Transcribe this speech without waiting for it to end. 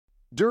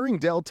During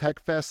Dell Tech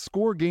Fest,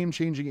 score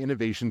game-changing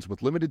innovations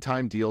with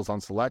limited-time deals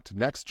on select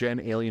next-gen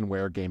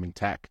Alienware gaming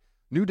tech.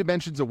 New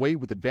dimensions await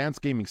with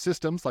advanced gaming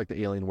systems like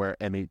the Alienware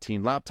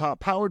M18 laptop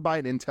powered by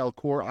an Intel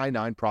Core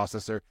i9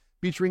 processor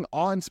featuring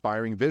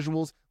awe-inspiring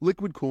visuals,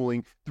 liquid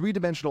cooling,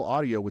 three-dimensional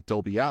audio with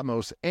Dolby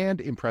Atmos,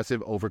 and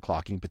impressive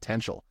overclocking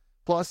potential.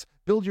 Plus,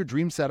 build your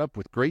dream setup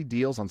with great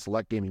deals on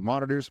select gaming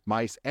monitors,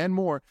 mice, and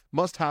more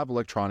must-have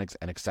electronics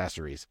and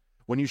accessories.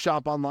 When you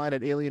shop online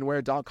at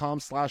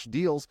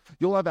alienware.com/deals,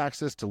 you'll have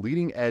access to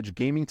leading-edge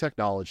gaming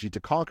technology to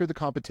conquer the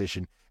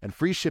competition and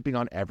free shipping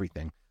on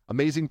everything.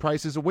 Amazing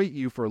prices await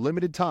you for a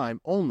limited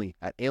time only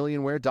at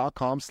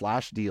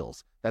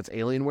alienware.com/deals. That's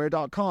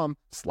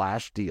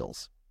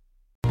alienware.com/deals.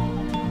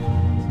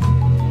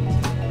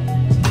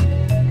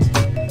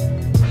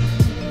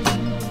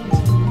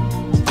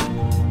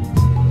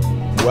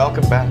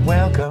 Welcome back.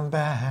 Welcome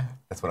back.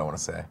 That's what I want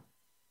to say.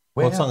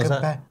 What song is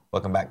that? Back.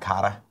 Welcome back,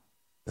 Carter.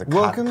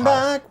 Welcome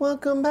back,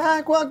 welcome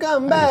back,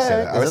 welcome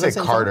back. I would say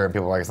Carter, and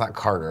people are like, it's not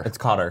Carter. It's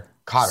Cotter.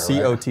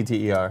 Cotter,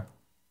 Cotter.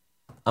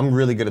 I'm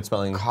really good at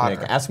spelling. Cotter.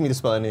 Nick, ask me to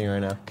spell anything right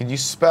now. Can you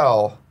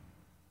spell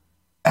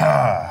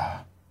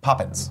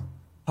Poppins?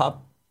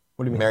 What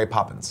do you mean? Mary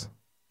Poppins.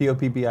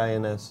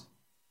 Poppins.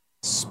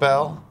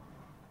 Spell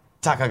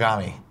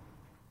Takagami.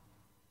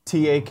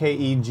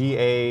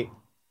 Takegami.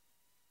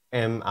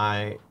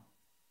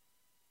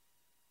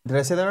 Did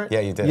I say that right? Yeah,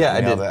 you did. Yeah, I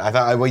did. I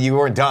thought, well, you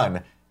weren't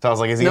done. So I was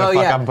like, is he going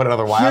to fuck up and put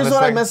another Y on Here's this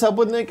what thing? I mess up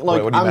with, Nick.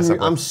 Like, what do you mess up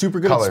with? I'm super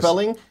good Colors. at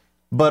spelling,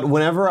 but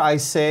whenever I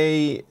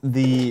say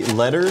the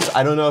letters,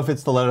 I don't know if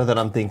it's the letter that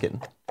I'm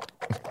thinking.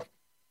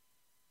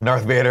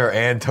 Darth Vader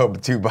and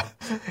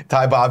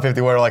Ty Bob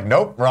 51 are like,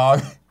 nope,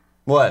 wrong.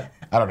 What?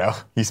 I don't know.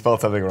 He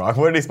spelled something wrong.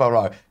 What did he spell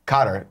wrong?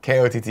 Cotter.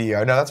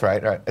 Kotter. No, that's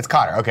right. Right. It's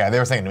Cotter. Okay, they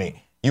were saying to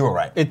me. You were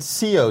right. It's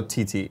Cott.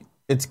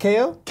 It's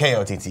Ko?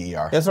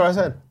 Kotter. That's what I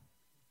said.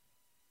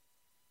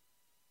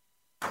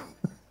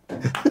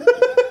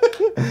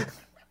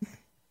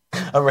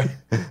 I'm ready.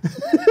 I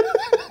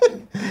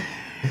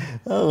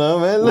don't know,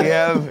 man. We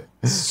have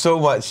so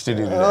much to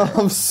do today.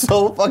 I'm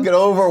so fucking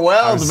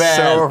overwhelmed, man.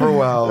 So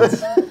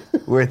overwhelmed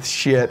with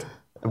shit,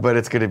 but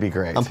it's going to be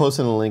great. I'm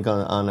posting a link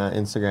on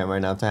Instagram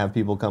right now to have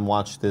people come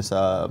watch this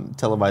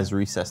televised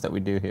recess that we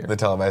do here. The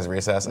televised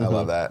recess. I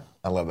love that.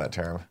 I love that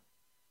term.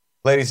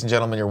 Ladies and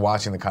gentlemen, you're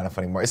watching the Kind of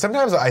Funny Morning.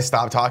 Sometimes I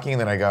stop talking and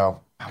then I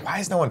go, why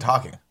is no one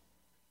talking?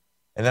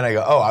 And then I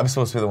go, oh, I'm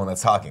supposed to be the one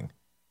that's talking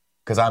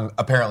because I'm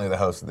apparently the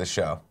host of this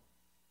show.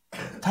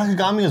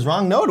 Takagami is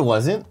wrong? No, it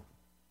wasn't.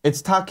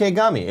 It's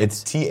Takegami.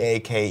 It's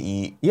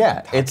T-A-K-E.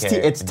 Yeah, it's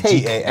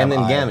take and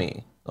then G-A-M-I.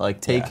 gami.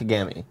 Like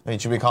take-gami. I mean,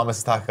 should we call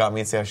Mrs. Takagami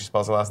and see how she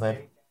spells her last name?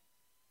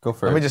 Go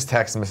for it. Let me just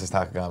text Mrs.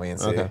 Takagami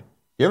and see. Okay.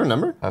 You have her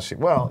number? How she?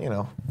 Well, you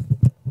know.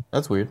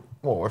 That's weird.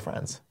 Well, we're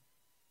friends.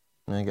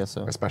 I guess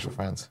so. We're special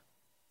friends.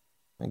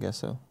 I guess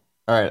so.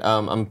 All right,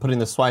 I'm putting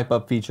the swipe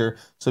up feature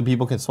so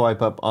people can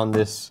swipe up on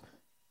this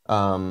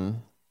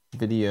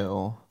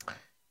video.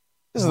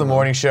 This is the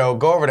morning show.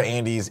 Go over to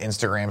Andy's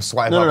Instagram,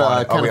 swipe up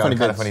on it. Are we on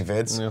Kind of Funny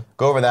Vids? Yeah.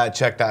 Go over that,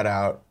 check that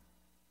out,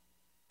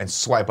 and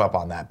swipe up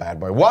on that bad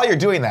boy. While you're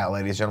doing that,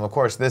 ladies and gentlemen, of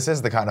course, this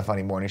is the Kind of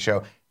Funny morning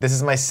show. This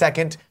is my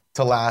second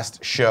to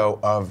last show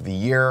of the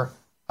year.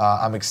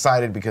 I'm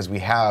excited because we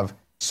have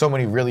so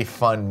many really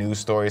fun news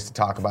stories to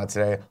talk about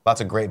today. Lots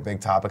of great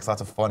big topics,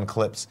 lots of fun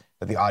clips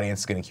that the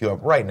audience is going to queue up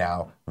right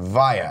now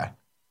via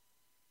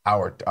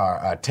our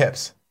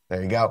tips.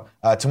 There you go.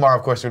 Tomorrow,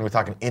 of course, we're going to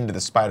be talking Into the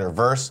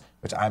Spider-Verse,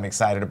 which I'm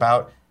excited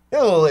about.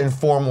 A little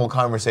informal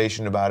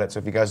conversation about it, so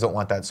if you guys don't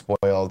want that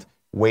spoiled,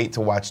 wait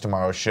to watch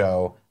tomorrow's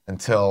show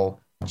until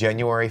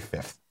January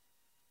 5th.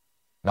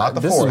 Not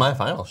the 4th. This is my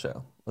final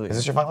show. Is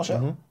this your final show?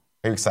 Mm-hmm.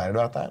 Are you excited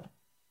about that?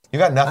 You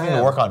got nothing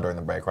to work on during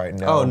the break, right?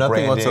 No nothing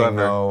branding, whatsoever.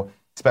 No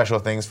special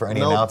things for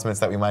any announcements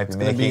that we might be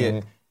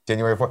making. Be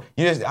January 4th.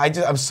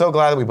 I'm so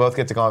glad that we both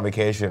get to go on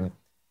vacation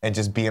and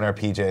just be in our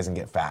PJs and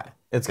get fat.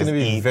 It's going to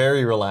be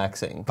very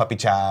relaxing. Puppy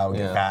chow,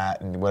 get fat,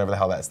 and whatever the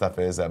hell that stuff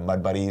is.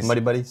 Mud buddies. Muddy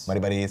buddies. Muddy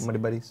buddies. Muddy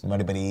buddies.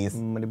 Muddy buddies.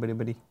 Muddy buddy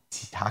buddy.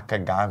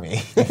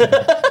 Takagami.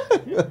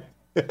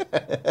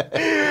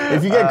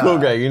 If you get cool,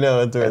 Greg, you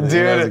know it's right.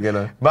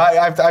 Dude,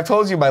 I've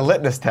told you my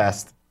litmus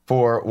test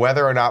for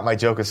whether or not my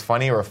joke is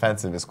funny or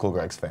offensive is Cool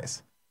Greg's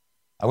face.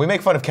 We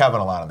make fun of Kevin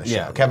a lot on the show.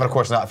 Yeah. Kevin, of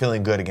course, not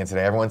feeling good again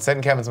today. Everyone's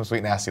sending Kevin some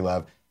sweet nasty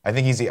love. I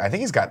think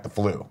he's got the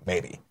flu,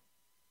 maybe.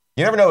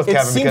 You never know with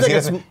Kevin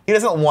because he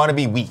doesn't want to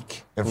be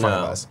weak in front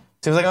of us.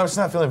 So he's like, I'm just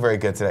not feeling very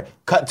good today.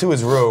 Cut to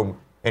his room,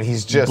 and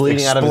he's just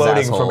bleeding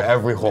exploding from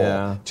every hole.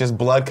 Yeah. Just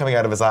blood coming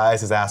out of his eyes,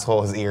 his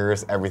asshole, his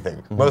ears, everything.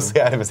 Mm-hmm. Mostly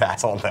out of his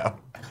asshole, though.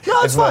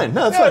 No, it's fine.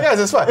 Fine. Guys,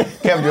 it's fine.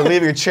 Kevin, you're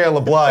leaving a trail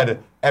of blood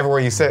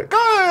everywhere you sit.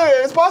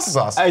 It's pasta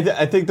sauce.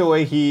 I think the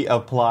way he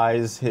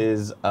applies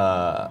his...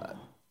 I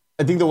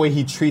think the way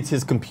he treats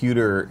his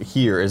computer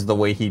here is the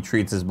way he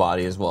treats his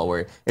body as well,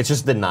 where it's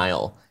just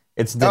denial.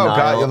 It's denial. Oh,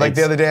 God. Like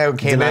the other day I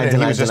came in and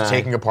he was just deny.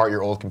 taking apart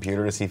your old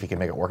computer to see if he can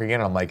make it work again.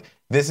 And I'm like,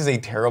 this is a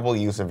terrible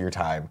use of your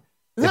time.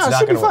 No, it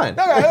should be fine.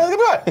 No, it'll be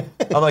fine.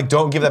 I'm like,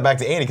 don't give that back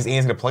to Andy because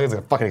Andy's going to play it. It's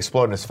going to fucking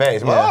explode in his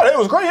face. I'm like, oh, it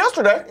was great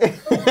yesterday.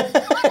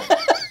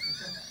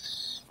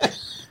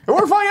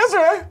 were fine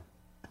yesterday.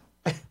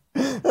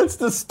 That's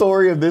the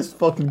story of this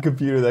fucking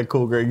computer that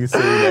Cool Greg is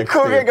sitting next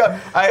Cool to.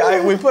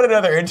 Greg, we put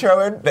another intro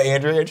in, the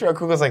Andrew intro.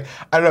 Cool Greg's like,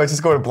 I don't know, it's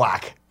just going to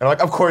black. And I'm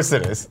like, of course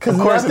it is. Of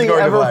course it's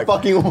going to black.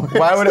 Fucking works.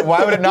 Why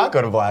would it not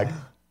go to black?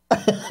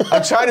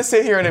 I'm trying to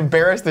sit here and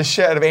embarrass the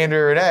shit out of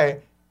Andrea Renee,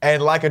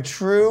 and like a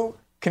true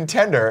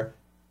contender,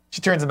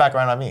 she turns it back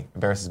around on me,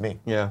 embarrasses me.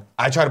 Yeah.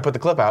 I try to put the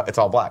clip out, it's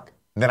all black.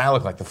 And then I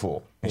look like the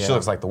fool, and she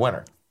looks like the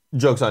winner.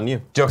 Joke's on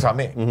you. Joke's on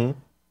me. Mm-hmm.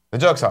 The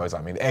joke's always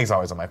on me. The egg's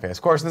always on my face.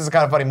 Of course, this is a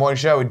Kind of Funny morning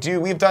show.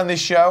 We've done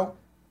this show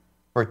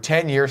for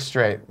 10 years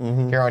straight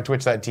here on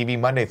Twitch.tv,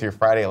 Monday through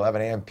Friday,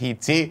 11 a.m.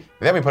 PT. And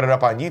then we put it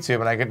up on YouTube,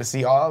 and I get to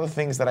see all the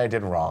things that I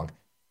did wrong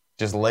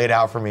just laid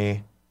out for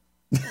me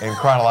in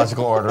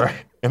chronological order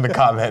in the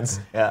comments,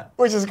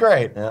 which is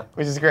great. Yeah.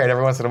 Which is great.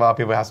 Every once in a while,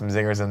 people have some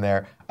zingers in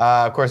there.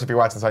 Of course, if you're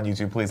watching this on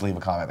YouTube, please leave a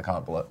comment in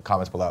the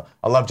comments below.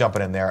 I love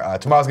jumping in there.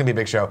 Tomorrow's going to be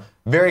a big show.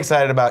 Very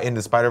excited about Into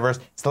the Spider-Verse.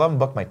 Still haven't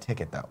booked my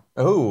ticket, though.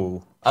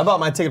 Oh, I bought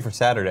my ticket for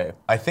Saturday.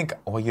 I think,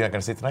 you're not going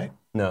to see it tonight?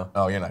 No.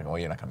 Oh, you're not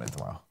coming in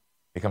tomorrow.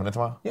 You coming in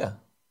tomorrow? Yeah.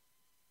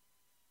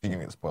 You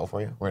going to spoil for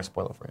you? We're going to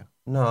spoil it for you.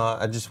 No,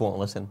 I just won't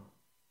listen.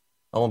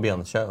 I won't be on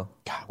the show.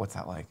 God, what's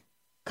that like?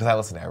 Because I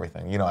listen to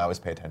everything. You know, I always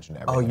pay attention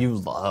to everything. Oh, you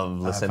love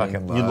listening. I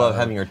You love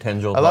having your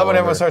tendrils. I love when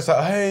everyone starts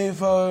saying,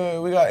 hey,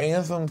 we got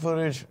Anthem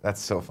footage. That's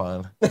so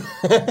fun.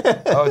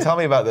 Oh, tell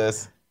me about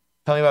this.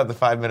 Tell me about the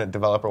 5-minute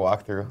developer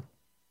walkthrough.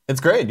 It's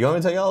great. Do you want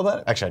me to tell you all about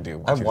it? Actually, I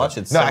do. I've watched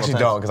it No, actually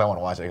times. don't, because I want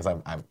to watch it, because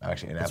I'm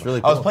actually in it. It's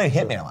really cool. I was playing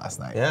Hitman last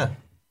night. Yeah.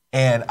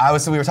 And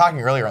we were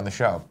talking earlier on the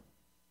show.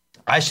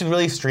 I should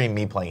really stream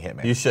me playing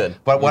Hitman. You should.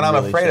 But what I'm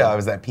really afraid should. of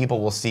is that people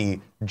will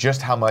see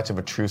just how much of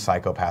a true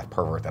psychopath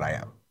pervert that I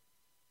am.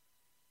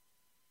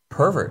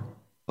 Pervert.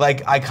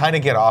 Like, I kind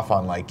of get off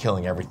on, like,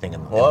 killing everything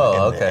in the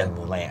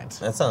land.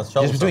 That sounds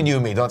troublesome. Just between you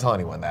and me, don't tell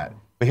anyone that.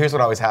 But here's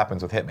what always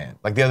happens with Hitman.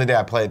 Like, the other day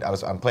I'm playing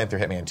through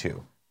Hitman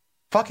 2.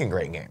 Fucking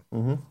great game.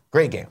 Mm-hmm.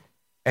 Great game.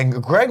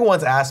 And Greg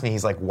once asked me,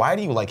 he's like, why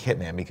do you like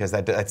Hitman? Because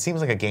that seems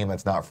like a game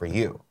that's not for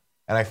you.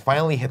 And I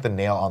finally hit the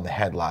nail on the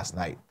head last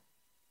night.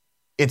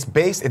 It's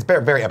very,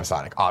 very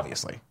episodic,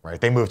 obviously,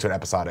 right? They moved to an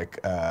episodic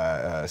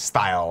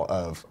style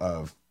of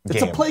game.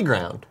 It's a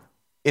playground.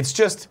 It's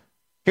just,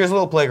 here's a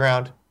little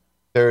playground.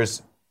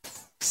 There's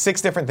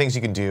 6 different things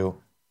you can do,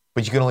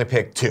 but you can only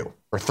pick 2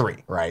 or 3,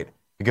 right?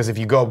 Because if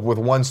you go with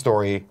one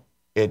story,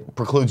 it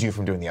precludes you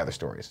from doing the other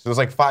stories. So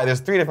there's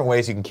 3 different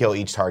ways you can kill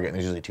each target, and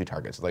there's usually 2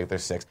 targets. So like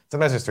there's 6.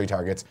 Sometimes there's 3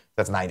 targets.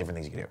 That's 9 different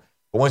things you can do.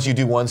 But once you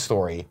do one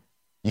story,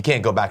 you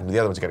can't go back and do the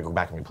other ones. You got to go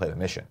back and replay the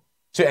mission.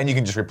 So, and you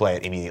can just replay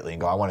it immediately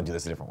and go, I want to do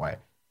this a different way.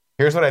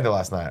 Here's what I did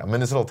last night. I'm in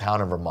this little town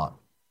in Vermont,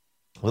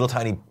 a little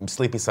tiny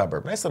sleepy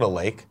suburb, nice little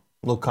lake.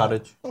 Little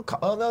cottage.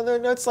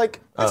 No, it's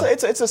like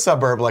it's a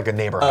suburb, like a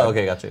neighborhood. Oh,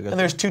 okay, gotcha. And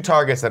there's 2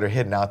 targets that are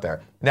hidden out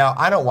there. Now,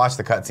 I don't watch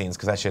the cutscenes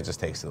because that shit just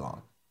takes too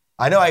long.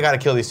 I know I got to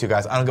kill these 2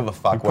 guys. I don't give a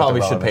fuck. You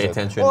probably should pay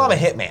attention. Well, I'm a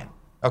hitman.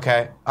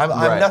 Okay, I'm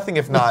nothing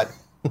if not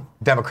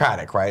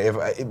democratic, right?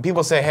 If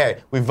people say,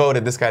 hey, we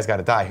voted, this guy's got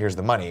to die. Here's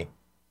the money.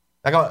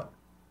 Like I'm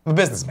a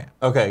businessman.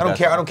 Okay, I don't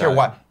care. I don't care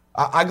what.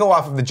 I go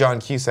off of the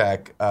John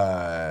Cusack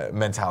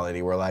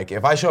mentality, where like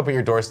if I show up at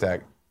your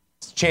doorstep,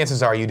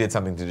 chances are you did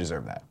something to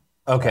deserve that.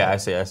 Okay, I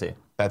see.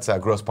 That's a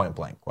Grosse Point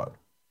Blank quote.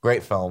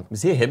 Great film.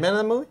 Is he a hitman in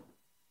that movie?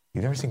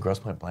 You've never seen Grosse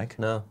Point Blank?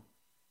 No.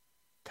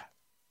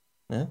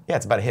 God. Yeah,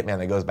 it's about a hitman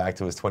that goes back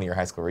to his 20-year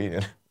high school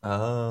reunion.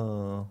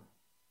 Oh.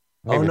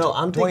 Maybe no,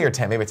 I'm 20 or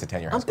 10. Maybe it's a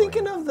 10-year high school I'm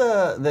thinking of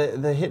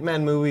the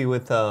Hitman movie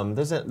with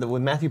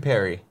with Matthew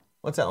Perry.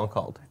 What's that one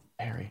called?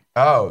 Perry.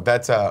 Oh,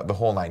 that's The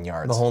Whole Nine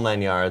Yards. The Whole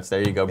 9 Yards.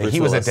 There you go. Bruce he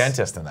was Willis. a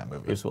dentist in that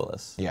movie. Bruce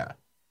Willis. Yeah.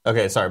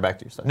 Okay, sorry. Back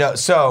to your story. No,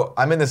 so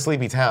I'm in this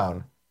sleepy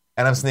town,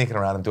 and I'm sneaking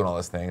around. I'm doing all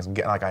those things. I'm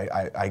getting like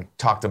I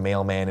talk to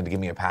mailman and to give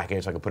me a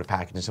package. So I can put a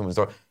package in someone's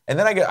door, and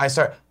then I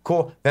start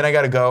cool. Then I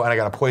got to go and I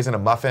got to poison a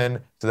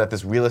muffin so that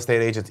this real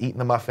estate agent's eating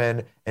the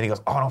muffin, and he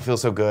goes, "Oh, I don't feel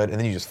so good." And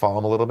then you just follow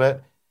him a little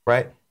bit,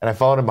 right? And I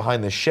followed him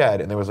behind this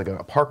shed, and there was like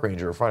a park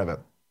ranger in front of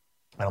it,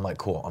 and I'm like,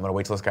 "Cool, I'm gonna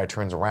wait till this guy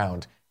turns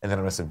around, and then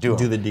I'm gonna subdue him."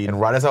 Do the deed. And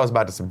right as I was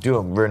about to subdue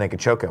him, rear naked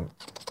choke him.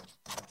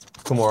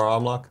 Kimura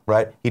arm lock.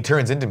 Right? He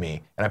turns into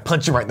me, and I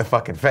punch him right in the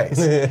fucking face.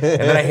 And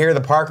then I hear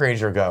the park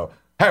ranger go,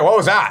 "Hey, what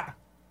was that?"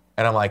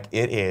 And I'm like,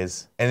 "It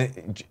is,"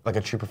 like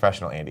a true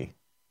professional, Andy.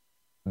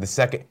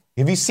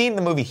 Have you seen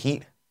the movie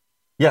Heat?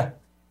 Yeah.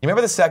 You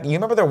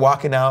remember they're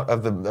walking out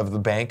of the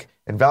bank,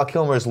 and Val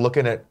Kilmer is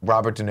looking at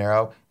Robert De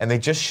Niro, and they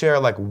just share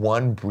like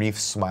one brief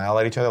smile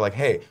at each other, like,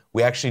 "Hey,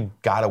 we actually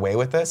got away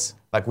with this.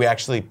 Like, we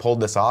actually pulled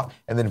this off."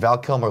 And then Val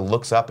Kilmer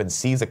looks up and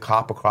sees a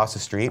cop across the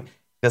street.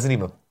 Doesn't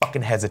even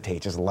fucking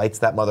hesitate, just lights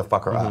that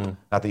motherfucker up.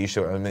 Not that you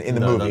should. I mean, in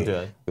the movie, don't do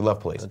it. we love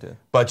police, Don't do it.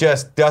 but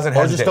just doesn't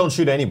hesitate. Or just don't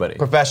shoot anybody.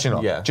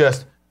 Professional, Yeah.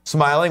 Just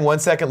smiling. 1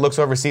 second, looks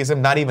over, sees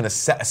him. Not even a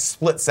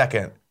split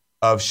second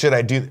of should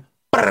I do?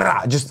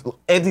 Just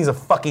empties a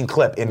fucking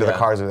clip into the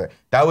cars over there.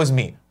 That was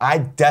me. I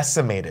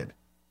decimated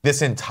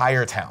this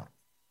entire town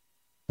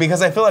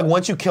because I feel like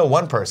once you kill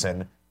one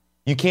person,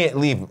 you can't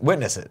leave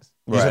witnesses.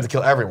 You just have to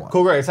kill everyone.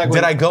 Cool, great. Exactly.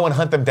 Did I go and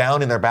hunt them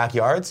down in their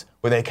backyards?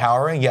 Were they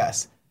cowering?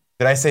 Yes.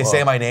 Did I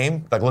say my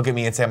name? Like, look at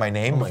me and say my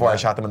name before I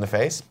shot them in the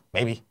face?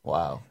 Maybe.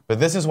 Wow. But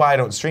this is why I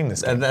don't stream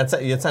this game. And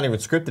it's not even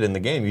scripted in the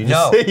game. You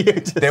No,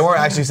 just, they weren't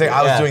actually saying.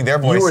 I was doing their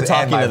voice. You were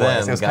talking and my to them.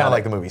 voice. It was kind of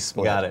like the movie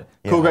Split. Got it.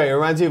 Yeah. Cool, great. It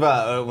reminds me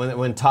of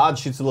when Todd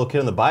shoots a little kid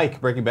on the bike,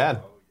 Breaking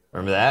Bad.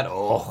 Remember that?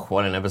 Oh,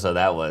 what an episode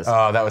that was.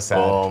 Oh, that was sad.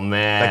 Oh,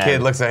 man. That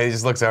kid he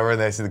just looks over and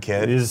they see the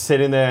kid. He's just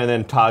sitting there, and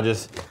then Todd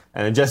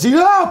and then Jesse,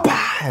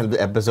 and the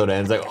episode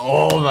ends like,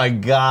 oh my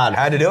God.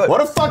 Had to do it.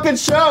 What a fucking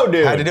show,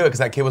 dude. Had to do it because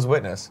that kid was a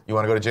witness. You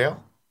want to go to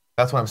jail?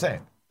 That's what I'm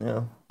saying.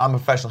 Yeah. I'm a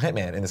professional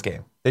hitman in this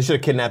game. They should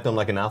have kidnapped him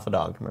like an alpha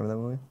dog. Remember that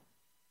movie?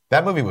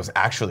 That movie was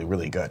actually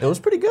really good. It was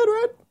pretty good,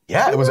 right?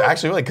 Yeah, it was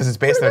actually really, because it's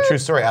based on a true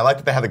story. I like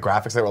that they had the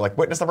graphics that were like,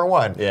 witness number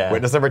 1,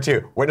 witness number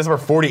 2, witness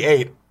number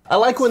 48. I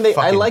like when they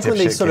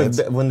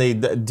Fucking when they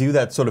do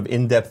that sort of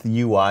in-depth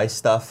UI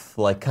stuff,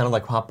 like kind of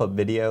like pop-up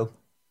video.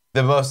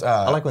 The most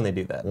I like when they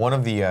do that. One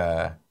of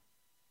the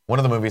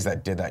movies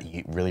that did that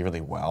really,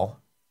 really well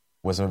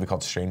was a movie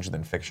called Stranger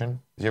Than Fiction.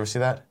 Did you ever see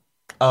that?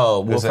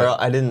 Oh, Will Ferrell.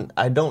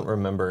 I don't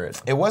remember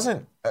it. It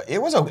wasn't.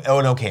 It was an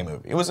okay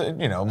movie. It was more I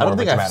don't of a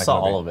think I dramatic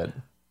saw movie. all of it.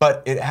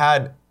 But it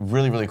had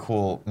really, really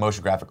cool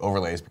motion graphic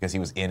overlays because he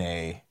was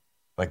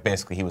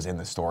basically he was in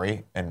the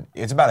story. And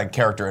it's about a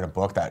character in a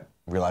book that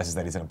realizes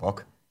that he's in a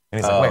book. And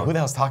he's like, wait, who the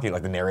hell's talking?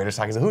 Like the narrator's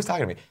talking. He's like, who's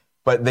talking to me?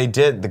 But they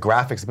did the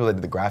graphics, the people that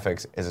did the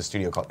graphics is a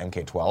studio called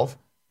MK12.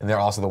 And they're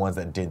also the ones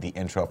that did the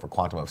intro for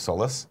Quantum of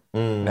Solace.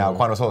 Now,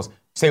 Quantum of Solace,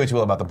 say what you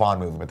will about the Bond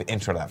movie, but the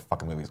intro to that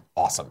fucking movie is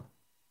awesome.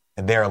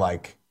 And they're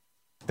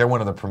one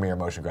of the premier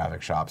motion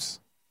graphic shops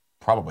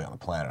probably on the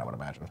planet, I would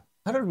imagine.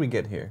 How did we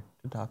get here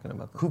to talking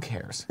about this? Who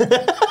cares?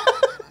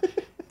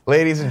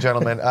 Ladies and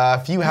gentlemen, a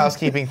few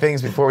housekeeping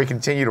things before we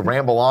continue to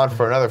ramble on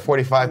for another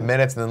 45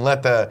 minutes and then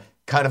let the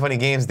Kind of Funny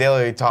Games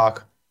Daily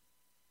talk.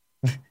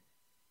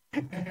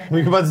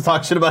 We're about to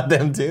talk shit about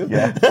them too?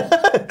 Yeah.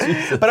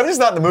 But I'm just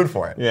not in the mood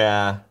for it.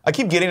 Yeah. I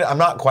keep getting it. I'm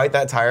not quite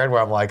that tired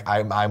where I'm like,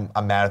 I'm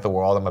mad at the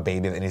world. I'm a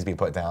baby that needs to be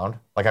put down.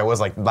 Like I was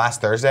like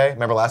last Thursday.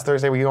 Remember last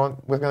Thursday were you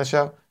on with me on the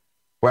show?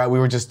 Where we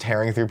were just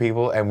tearing through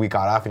people and we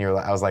got off and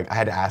I was like, I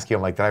had to ask you,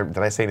 I'm like, did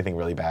I say anything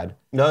really bad?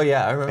 No,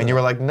 yeah, I remember. And you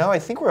were like, no, I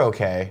think we're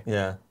okay.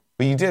 Yeah.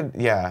 But you did,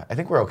 yeah, I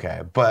think we're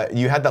okay. But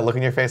you had that look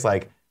in your face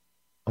like,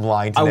 I'm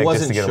lying to Nick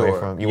just to get away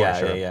from him. You weren't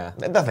sure. Yeah.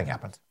 Nothing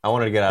happened. I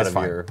wanted to get out It's of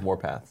fine. your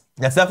warpath.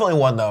 That's definitely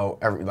one though,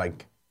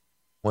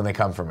 when they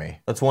come for me.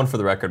 That's one for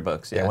the record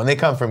books, yeah. When they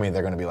come for me,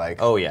 they're going to be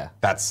like, oh, yeah.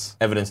 That's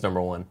evidence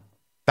number 1.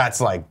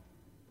 That's like,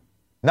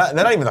 they're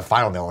not even the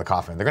final nail in the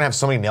coffin. They're going to have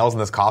so many nails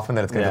in this coffin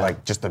that it's going to be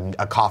like just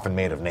a coffin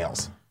made of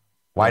nails.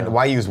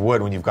 Why use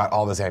wood when you've got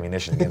all this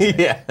ammunition against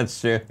me? Yeah,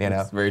 that's true. You know?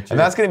 That's very true. And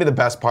that's going to be the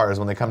best part is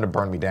when they come to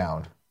burn me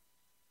down.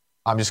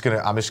 I'm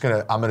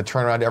gonna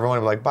turn around to everyone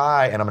and be like,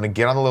 bye, and I'm gonna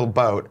get on the little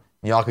boat,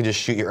 and y'all can just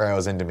shoot your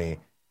arrows into me,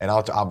 and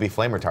I'll be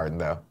flame retardant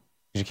though,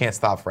 because you can't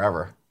stop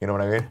forever. You know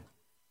what I mean?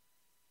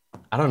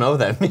 I don't know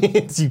what that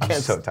means. You can't.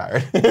 I'm so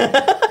tired.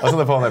 I was on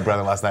the phone with my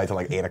brother last night till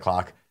like 8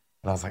 o'clock,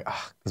 and I was like,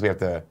 because we have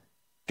to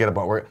get a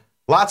boat.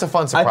 Lots of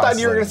fun surprises. I thought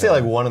you were gonna say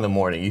like 1 in the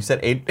morning. You said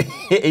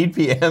 8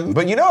 p.m.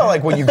 But you know,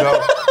 like when you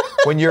go,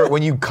 when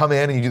you come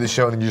in and you do the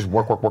show, and then you just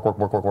work all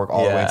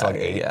the way until like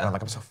 8. Yeah. And I'm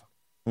like, I'm so.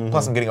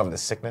 Plus, I'm getting over the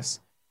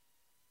sickness.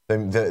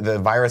 The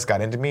virus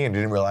got into me and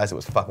didn't realize it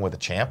was fucking with the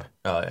champ.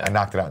 Oh, yeah. I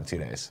knocked it out in 2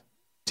 days.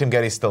 Tim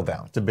Getty's still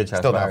down. It's a bitch ass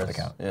still virus. down for the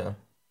count. Yeah.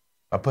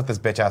 I put this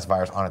bitch ass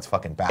virus on its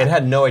fucking back. It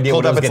had no idea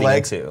Pulled what it up was its getting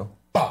legs, into.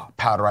 bah,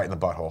 powder right in the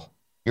butthole.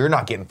 You're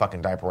not getting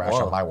fucking diaper rash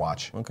Whoa. on my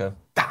watch. Okay.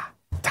 Da,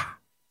 da.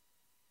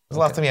 When's the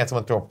last time you had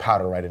someone throw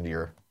powder right into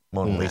your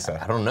Mona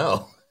Lisa? I don't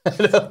know. I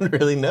don't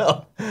really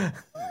know.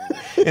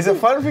 Is it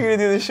fun for you to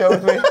do this show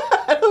with me?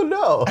 I don't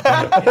know.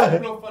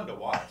 It's no fun to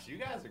watch. You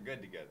guys are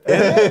good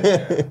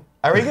together.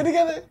 Are we good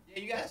together?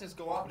 Yeah, you guys just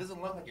go off. It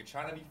doesn't look like you're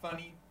trying to be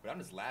funny, but I'm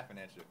just laughing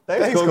at you.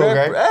 Thanks, Cool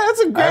Greg.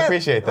 That's a great. I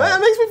appreciate that. That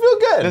makes me feel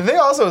The good. thing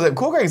also is that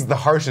Cool Greg's the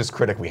harshest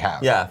critic we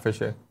have. Yeah, for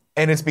sure.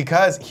 And it's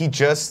because he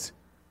just,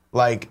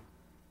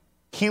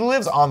 he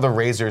lives on the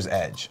razor's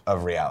edge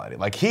of reality.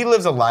 Like, he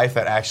lives a life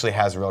that actually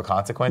has real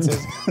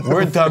consequences.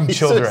 We're dumb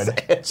children.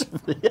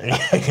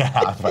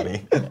 Yeah, buddy.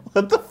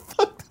 What the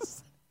fuck?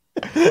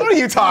 Why don't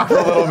you talk for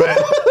a little bit?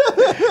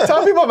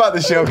 Tell people about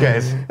the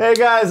showcase. Hey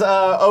guys,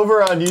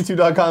 over on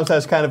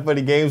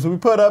youtube.com/kindoffunnygames, we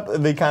put up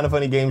the Kind of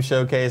Funny Games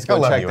Showcase. Go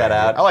check that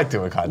out. I like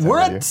doing content. We're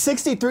with you. at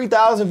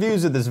 63,000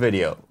 views of this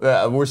video.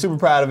 We're super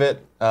proud of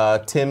it.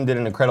 Tim did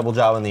an incredible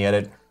job on the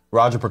edit.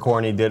 Roger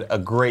Picorni did a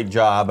great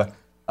job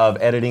of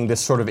editing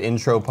this sort of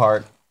intro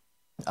part.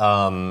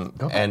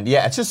 And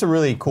yeah, it's just a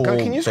really cool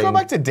Can you scroll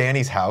back to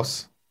Danny's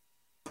house?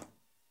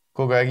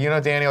 Cool, Greg. You know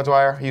Danny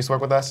O'Dwyer? He used to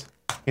work with us.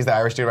 He's the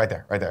Irish dude right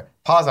there.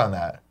 Pause on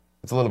that.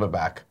 It's a little bit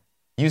back.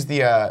 Use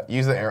the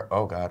arrow.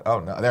 Oh God. Oh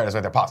no. There it is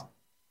right there. Pause.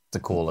 It's a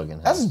cool looking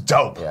house. That's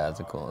dope. Yeah, it's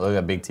a cool. Look at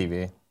that big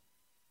TV.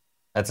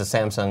 That's a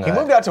Samsung. He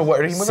moved out to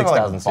what? He moved out to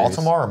 6000 like series.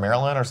 Baltimore or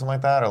Maryland or something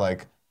like that, or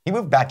like he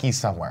moved back east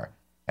somewhere.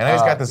 And now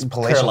he's got this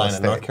palatial Carolina,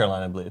 estate. North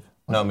Carolina, I believe.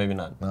 No, maybe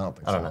not. I don't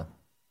think I don't so. know.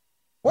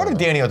 Where did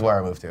Danny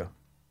O'Dwyer move to? Did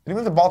he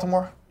move to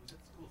Baltimore?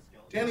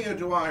 Danny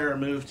O'Dwyer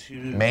moved to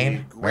Maine?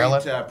 the great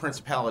Maryland?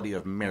 Principality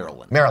of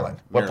Maryland.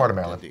 Maryland. What part of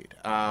Maryland? Indeed.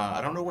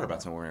 I don't know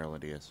whereabouts in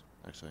Maryland he is,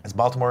 actually. Is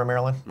Baltimore in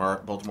Maryland?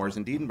 Baltimore is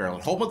indeed in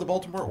Maryland. Home of the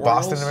Baltimore Orioles.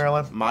 Boston in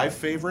Maryland? My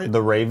favorite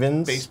The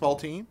Ravens. baseball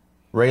team.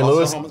 Ray Also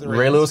Lewis. home of the Ray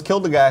Ravens. Lewis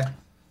killed the guy.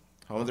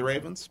 Home of the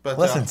Ravens. But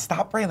Listen,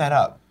 stop bringing that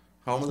up.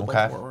 home of the Okay.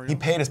 Baltimore Orioles. He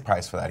paid his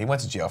price for that. He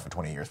went to jail for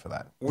 20 years for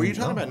that. Were you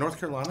talking about North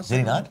Carolina? Did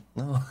he not?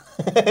 No.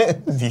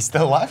 He's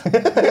still alive?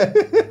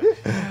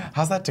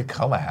 How's that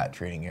Tacoma hat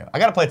treating you? I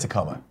got to play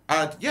Tacoma.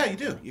 Yeah, you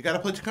do. You got to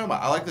play Tacoma.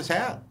 I like this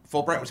hat.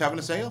 Fulbright was having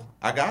a sale.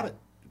 I got it.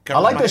 I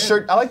like the the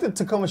shirt. I like the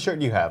Tacoma shirt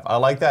you have. I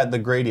like the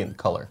gradient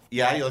color.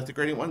 Yeah, you like the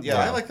gradient one? Yeah,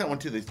 I like that one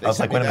too. They I was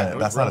like, sent me wait a that. minute. It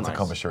was That's not a real nice.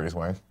 Tacoma shirt he's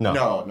wearing. No.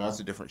 No, that's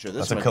a different shirt.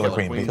 This That's is a my Killer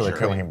Queen shirt.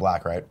 Killer Queen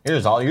black, right? You're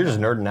just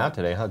nerding out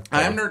today, huh?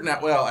 I am nerding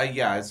out. Well,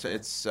 yeah,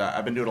 it's.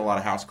 I've been doing a lot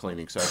of house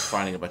cleaning, so I'm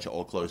finding a bunch of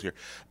old clothes here.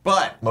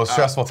 But Most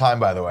stressful time,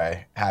 by the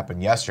way,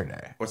 happened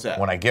yesterday. What's that?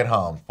 When I get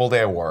home, full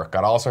day of work,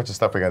 got all sorts of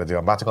stuff we got to do.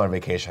 I'm about to go on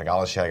vacation. I got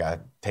all this shit I got to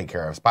take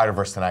care of.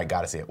 Spider-Verse tonight,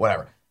 got to see it.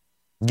 Whatever.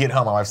 Get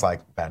home, my wife's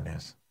like, bad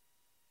news.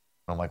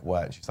 I'm like,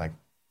 what? She's like,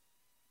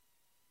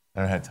 I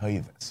don't know how to tell you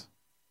this,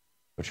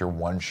 but you're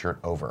one shirt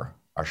over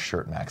our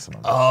shirt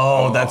maximum.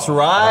 Oh, that's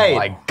right. I'm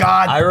like,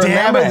 God I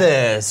damn remember it.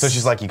 this. So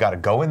she's like, you got to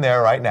go in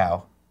there right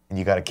now, and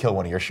you got to kill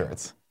one of your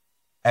shirts.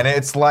 And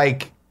it's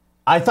like,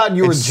 I thought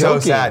you were it's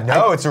joking. so sad.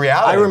 No, it's a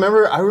reality.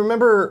 I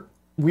remember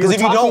we were 'Cause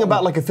if you talking don't-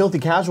 about like a filthy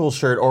casual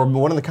shirt or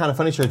one of the kind of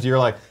funny shirts. You're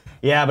like,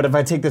 yeah, but if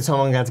I take this home,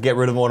 I'm gonna have to get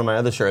rid of one of my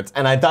other shirts.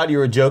 And I thought you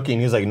were joking.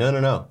 He was like,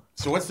 no.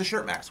 so what's the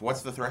shirt max?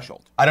 What's the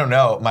threshold? I don't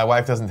know. My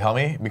wife doesn't tell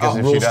me because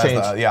if she rules does, change.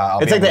 I'll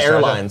It's be like the able to show it.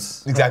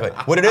 airlines. Exactly.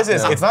 What it is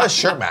it's not a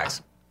shirt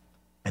max.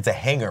 It's a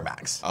hanger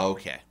max.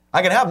 Okay.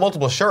 I can have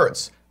multiple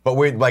shirts, but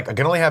I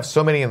can only have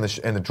so many in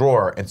the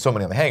drawer and so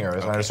many in the hanger.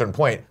 And at a certain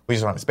point, we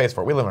just don't have space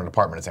for it. We live in an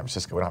apartment in San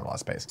Francisco. We don't have a lot of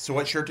space. So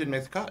what shirt didn't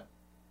make the cut?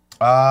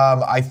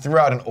 I threw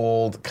out an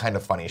old kind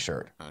of funny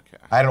shirt. Okay.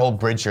 I had an old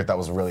bridge shirt that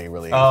was really,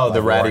 really. Oh, the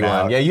ratty worn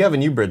out. one. Yeah, you have a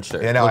new bridge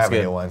shirt. Yeah, now I Looks have a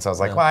good. new one. So I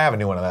was like, well, I have a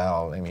new one of that. I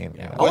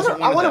Wasn't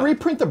one of want to that-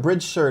 reprint the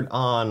bridge shirt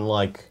on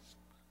like,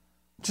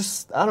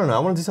 just I don't know. I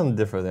want to do something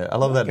different there. I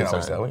love that You know,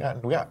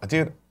 design. we got,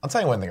 dude. I'll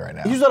tell you one thing right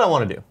now. Here's what I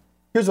want to do.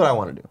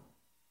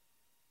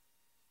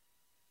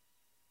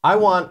 I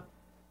want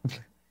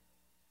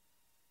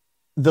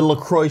the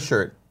LaCroix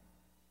shirt.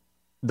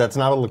 That's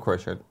not a LaCroix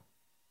shirt.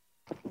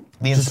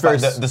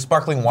 The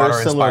sparkling water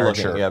Very similar inspired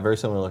looking. shirt. Yeah, very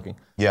similar looking.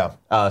 Yeah.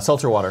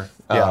 Seltzer water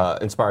Yeah.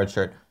 inspired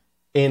shirt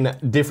in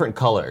different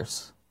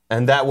colors.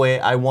 And that way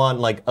I want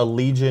like a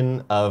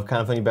legion of kind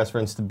of funny best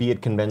friends to be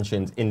at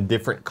conventions in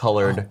different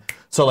colored.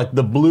 So like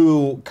the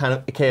blue kind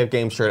of KF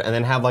game shirt and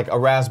then have like a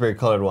raspberry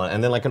colored one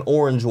and then like an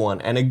orange one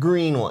and a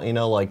green one, you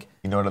know, like.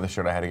 You know what other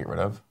shirt I had to get rid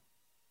of?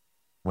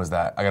 Was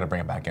that I got to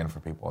bring it back in for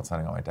people. It's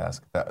sitting on my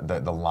desk.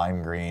 The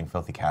lime green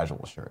filthy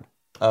casual shirt.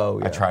 Oh,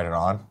 yeah. I tried it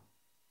on.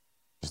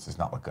 Just does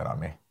not look good on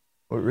me.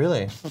 Oh,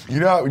 really? You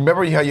know,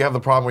 remember how you have the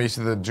problem where you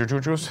see the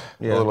Juju's,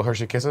 Yeah. the little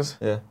Hershey Kisses?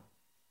 Yeah.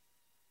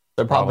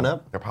 They're popping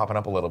up? They're popping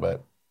up a little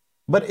bit.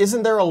 But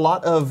isn't there a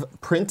lot of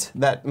print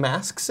that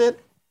masks it?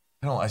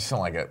 I just don't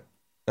like it.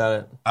 Got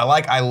it.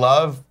 I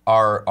love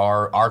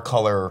our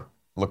color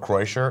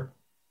LaCroix shirt.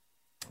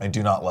 I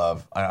do not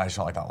love. I just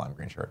don't like that lime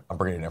green shirt. I'm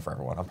bringing it in for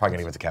everyone. I'm probably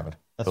gonna give it to Kevin.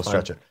 He'll fine.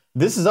 stretch it.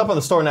 This is up on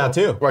the store now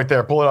too. Right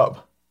there. Pull it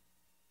up.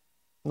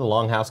 The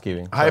long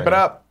housekeeping. Hype it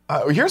up.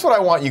 Here's what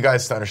I want you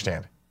guys to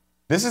understand.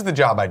 This is the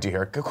job I do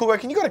here. Cool guy,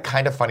 can you go to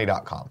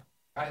kindoffunny.com?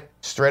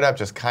 Straight up,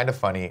 just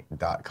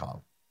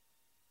kindoffunny.com.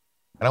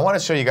 And I want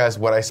to show you guys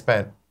what I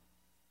spent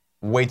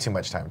way too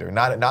much time doing.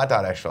 Not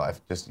 .extra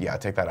life. Just,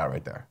 take that out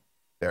right there.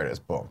 There it is.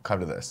 Boom. Come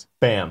to this.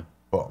 Bam.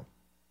 Boom.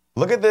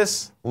 Look at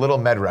this little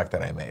med rec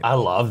that I made. I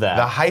love that.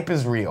 The hype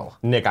is real.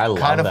 Nick, I love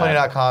that.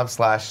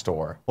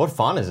 Kindoffunny.com/store. What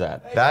font is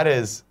that? That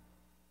is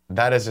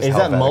just Is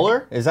that Helvetica.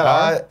 Muller? Is that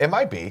ours? It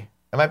might be.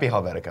 It might be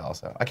Helvetica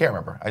also. I can't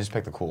remember. I just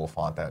picked a cool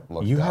font that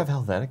looked You up. have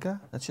Helvetica?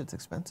 That shit's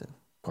expensive.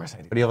 Of course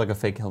I do. But do you have like a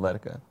fake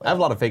Helvetica? I have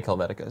a lot of fake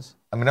Helveticas.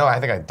 I mean, no, I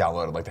think I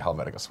downloaded like the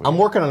Helvetica suite. I'm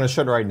working on a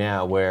shirt right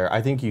now where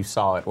I think you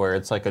saw it, where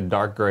it's like a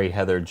dark gray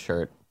heathered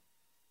shirt,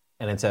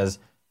 and it says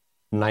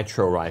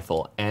Nitro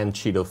Rifle and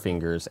Cheeto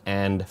Fingers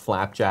and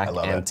Flapjack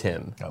love and it.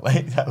 Tim. I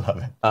love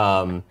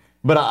it.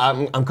 But I'm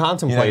You know,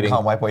 contemplating. call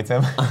him White Boy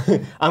Tim.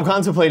 I'm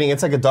contemplating.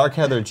 It's like a dark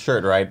heathered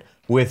shirt, right,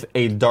 with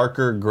a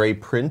darker gray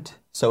print.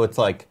 So it's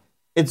like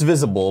it's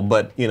visible,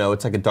 but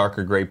it's like a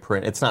darker gray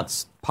print. It's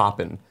not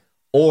popping.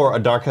 Or a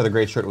dark heather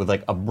gray shirt with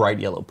like a bright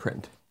yellow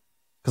print.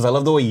 Because I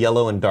love the way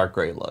yellow and dark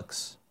gray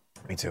looks.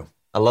 Me too.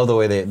 I love the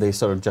way they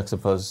sort of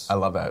juxtapose. I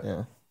love that.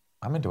 Yeah.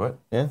 I'm into it.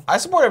 Yeah. I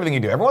support everything you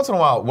do. Every once in a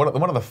while, one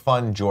of the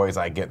fun joys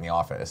I get in the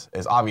office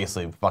is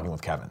obviously fucking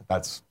with Kevin.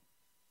 That's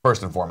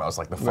first and foremost,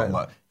 like the fun.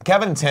 Right.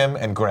 Kevin, Tim,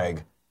 and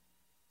Greg.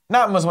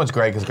 Not as much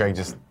Greg, because Greg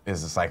just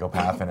is a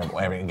psychopath and at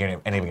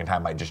any given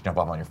time might just jump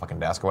up on your fucking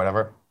desk or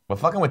whatever. But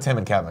fucking with Tim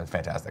and Kevin is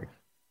fantastic.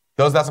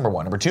 That's number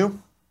one. Number two,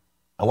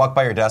 I walk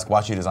by your desk,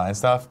 watch you design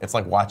stuff. It's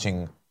like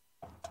watching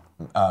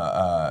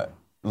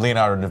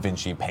Leonardo da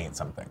Vinci paint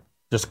something.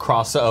 Just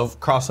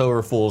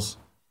crossover fools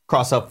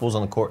cross up fools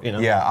on the court, you know?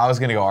 Yeah, I was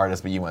going to go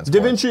artist, but you went Da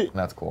sports. Vinci.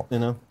 That's cool. You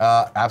know?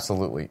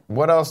 Absolutely.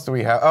 What else do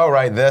we have? Oh,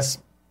 right, this.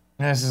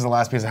 This is the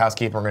last piece of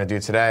housekeeping we're going to do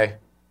today.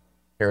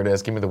 Here it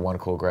is. Give me the one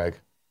cool, Greg.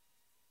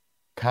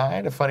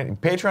 Kind of funny.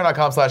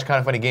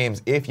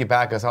 Patreon.com/kindoffunnygames. If you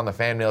back us on the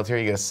fan mail tier,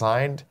 you get a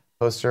signed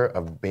poster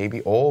of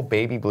old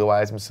baby Blue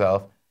Eyes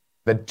himself.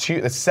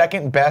 The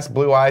second best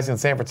Blue Eyes in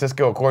San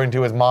Francisco, according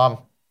to his mom.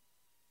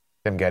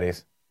 Tim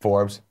Geddes,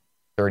 Forbes,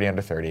 30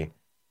 under 30,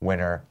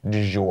 winner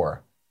du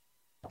jour.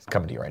 It's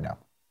coming to you right now.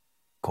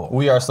 Cool.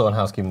 We are still in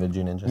housekeeping the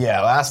G Ninja.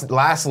 Yeah,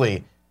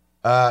 lastly,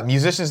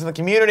 musicians in the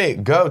community,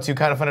 go to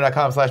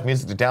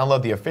kindoffunny.com/music to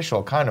download the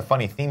official Kind of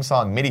Funny theme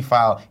song MIDI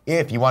file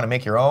if you want to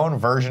make your own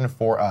version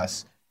for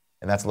us.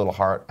 And that's a little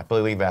heart. I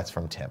believe that's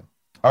from Tim.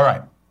 All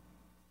right.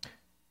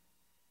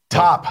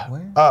 Top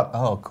up.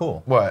 Oh,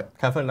 cool. What?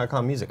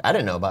 Kindoffunny.com music. I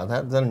didn't know about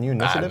that. Is that a new I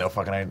initiative? have no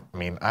fucking idea. I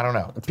mean, I don't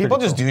know. That's People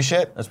pretty just cool. do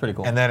shit. That's pretty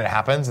cool. And then it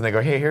happens, and they go,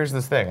 hey, here's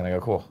this thing. And I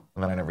go, cool.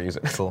 And then I never use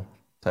it. Cool.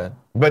 Tight.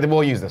 But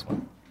we'll use this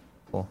one.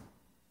 Cool.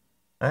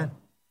 All right.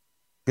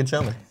 Good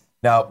show, man.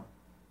 Now,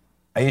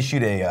 I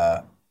issued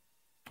a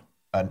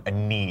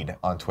need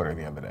on Twitter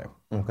the other day.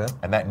 Okay.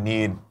 And that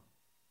need,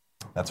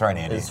 that's right,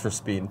 Andy. It's for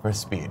speed. For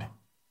speed.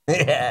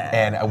 Yeah.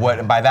 And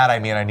what by that I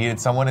mean I needed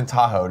someone in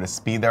Tahoe to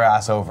speed their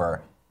ass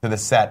over to the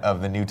set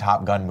of the new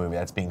Top Gun movie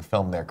that's being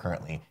filmed there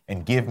currently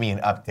and give me an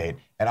update.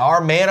 And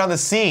our man on the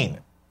scene,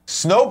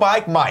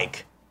 Snowbike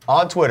Mike,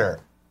 on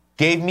Twitter,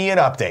 gave me an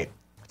update.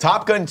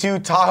 Top Gun 2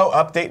 Tahoe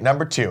update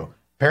number 2.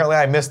 Apparently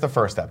I missed the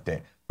first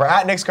update. For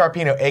 @Nick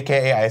Scarpino,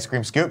 a.k.a. Ice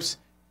Cream Scoops,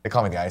 they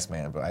call me the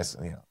Iceman, but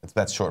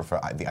that's short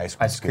for the Ice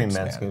Cream Ice Cream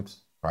Scoops, Man Scoops.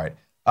 Right.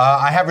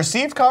 I have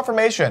received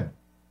confirmation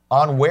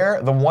on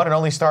where the one and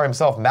only star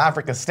himself,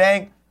 Maverick, is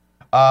staying.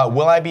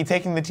 Will I be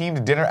taking the team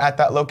to dinner at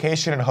that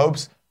location in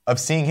hopes of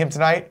seeing him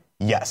tonight?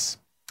 Yes.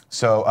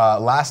 So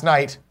last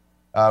night,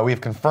 we have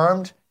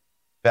confirmed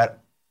that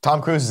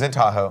Tom Cruise is in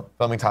Tahoe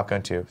filming Top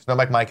Gun 2.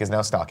 Snowbike Mike is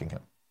now stalking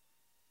him.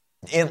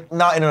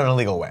 Not in an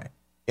illegal way.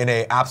 In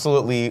a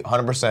absolutely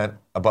 100%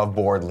 above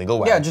board legal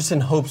way. Yeah, just in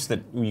hopes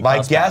that we My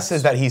cross guess paths.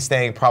 is that he's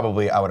staying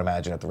probably, I would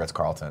imagine, at the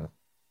Ritz-Carlton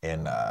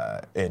in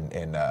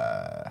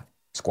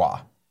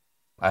Squaw.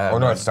 Or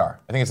North Star.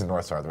 I think it's in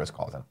North Star, the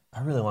Ritz-Carlton.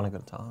 I really want to go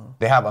to Tahoe.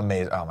 They have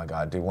amazing, oh my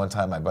God, dude. One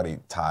time my buddy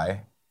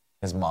Ty,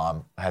 his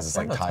mom has this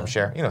like know Ty.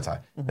 timeshare. You know Ty.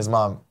 His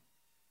mom,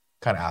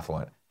 kind of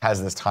affluent,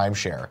 has this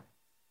timeshare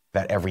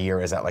that every year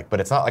is at like, but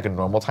it's not like a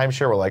normal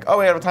timeshare. We're like, oh,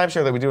 we have a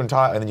timeshare that we do in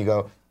Tahoe. And then you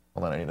go,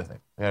 hold on, I need a thing.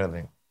 I got a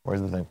thing.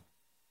 Where's the thing?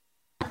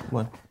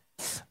 What?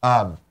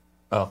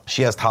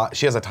 She has a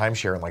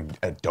timeshare in like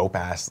a dope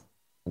ass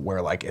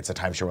where like it's a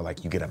timeshare where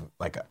like you get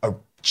a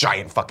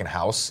giant fucking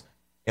house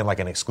in like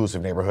an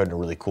exclusive neighborhood in a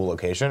really cool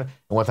location. And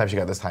one time she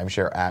got this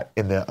timeshare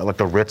in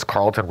the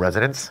Ritz-Carlton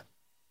residence,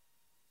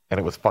 and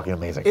it was fucking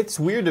amazing. It's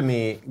weird to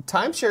me.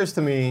 Timeshares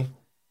to me,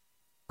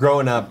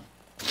 growing up,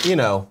 in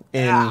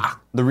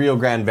the Rio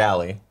Grande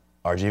Valley,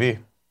 RGV.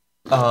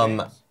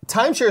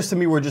 timeshares to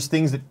me were just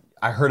things that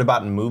I heard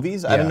about in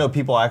movies. I didn't know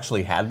people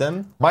actually had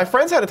them. My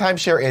friends had a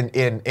timeshare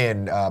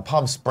in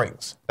Palm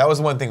Springs. That was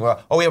the one thing.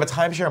 Oh, we have a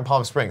timeshare in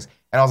Palm Springs,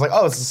 and I was like,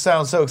 oh, this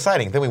sounds so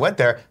exciting. Then we went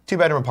there,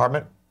 2-bedroom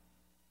apartment.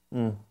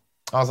 I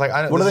was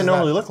like, What do they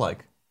normally look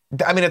like?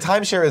 I mean, a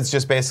timeshare is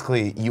just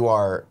basically you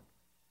are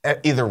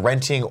either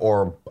renting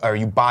or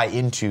you buy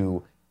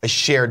into a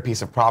shared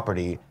piece of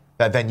property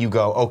that then you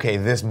go, okay,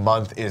 this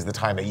month is the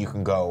time that you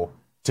can go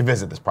to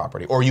visit this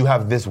property. Or you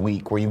have this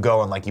week where you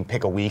go and like you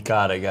pick a week.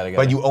 Got it.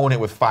 But you own it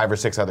with 5 or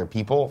 6 other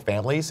people,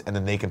 families, and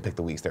then they can pick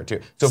the weeks there too.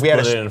 So if we had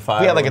Split it in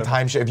 5 we had like or a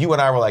timeshare, if you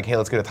and I were like, hey,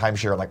 let's get a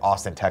timeshare in like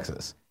Austin,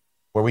 Texas,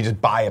 where we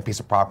just buy a piece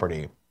of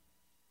property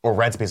or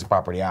rent a piece of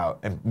property out,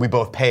 and we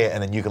both pay it,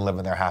 and then you can live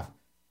in there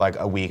like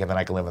a week, and then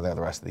I can live in there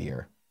the rest of the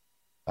year.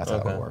 That's how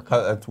it would work.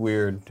 That's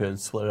weird to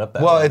split it up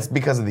that Well, way. it's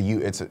because of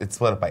it's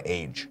split up by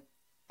age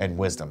and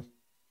wisdom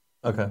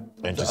Okay.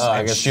 and just I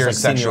and guess sheer it's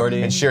like sexual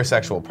seniority. and sheer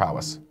sexual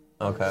prowess.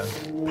 Okay.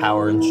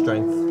 Power and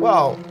strength.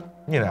 Well,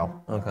 you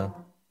know, Okay.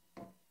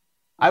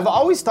 I've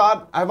always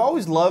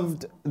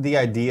loved the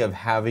idea of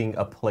having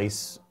a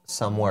place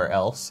somewhere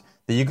else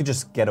that you could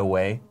just get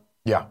away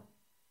yeah.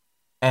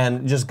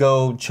 and just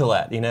go chill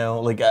at,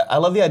 Like, I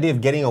love the idea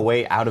of getting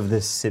away out of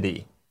this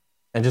city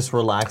and just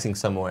relaxing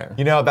somewhere.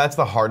 You know, that's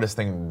the hardest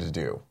thing to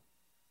do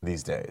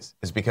these days,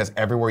 is because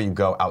everywhere you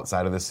go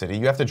outside of the city,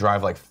 you have to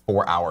drive like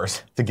 4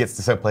 hours to get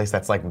to some place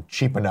that's like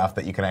cheap enough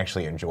that you can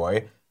actually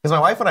enjoy. Because my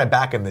wife and I,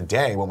 back in the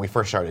day when we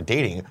first started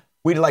dating,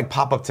 we'd like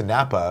pop up to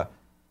Napa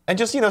and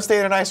just, stay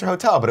in a nicer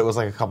hotel, but it was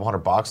like a couple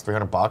 $100,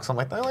 $300. I'm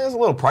like, oh, it's a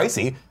little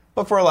pricey,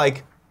 but for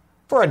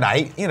a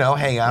night,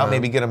 hang out,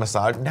 maybe get a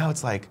massage. Now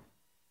it's like,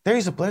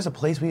 there's a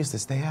place we used to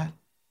stay at.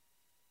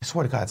 I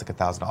swear to God, it's like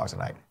 $1,000 a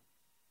night.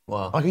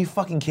 Wow. Like, are you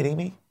fucking kidding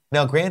me?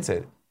 Now,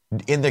 granted,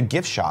 in the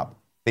gift shop,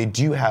 they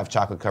do have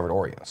chocolate-covered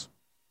Oreos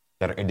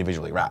that are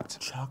individually wrapped.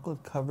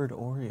 Chocolate-covered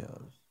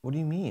Oreos. What do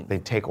you mean? They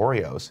take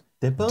Oreos,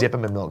 Dip 'em? dip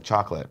them in milk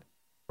chocolate,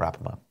 wrap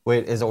them up.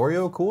 Wait, is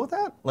Oreo cool with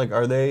that? Like,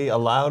 are they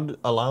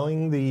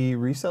allowing the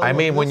resale? I of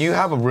mean, when this? you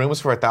have rooms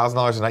for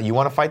 $1,000 a night, you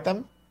want to fight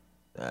them?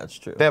 That's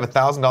true. They have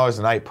 $1,000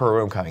 a night per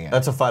room coming in.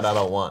 That's a fight I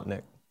don't want,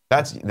 Nick.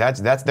 They're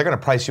going to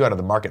price you out of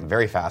the market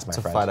very fast, my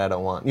friend. It's a fight I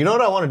don't want. You know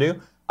what I want to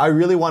do? I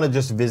really want to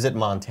just visit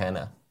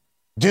Montana.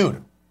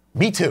 Dude,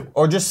 me too.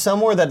 Or just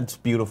somewhere that's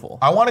beautiful.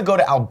 I want to go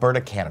to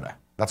Alberta, Canada.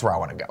 That's where I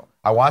want to go.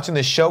 I'm watching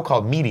this show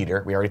called Meat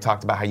Eater. We already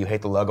talked about how you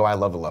hate the logo. I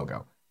love the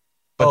logo.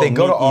 But they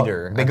go to all,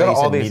 they go to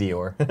all these.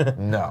 Meteor.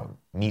 No,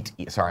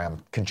 Sorry, I'm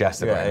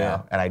congested right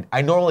now, and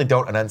I normally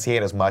don't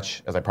enunciate as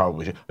much as I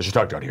probably should. I should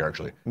talk down here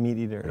actually. Meat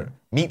Eater.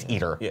 Meat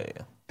Eater. Yeah.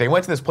 They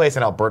went to this place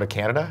in Alberta,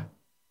 Canada.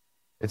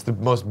 It's the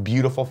most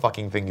beautiful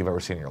fucking thing you've ever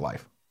seen in your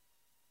life.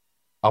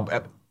 I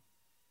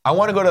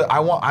want to go to. I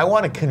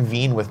want to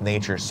convene with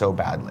nature so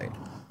badly,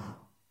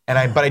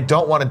 but I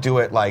don't want to do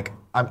it like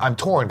I'm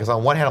torn because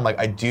on one hand I'm like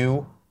I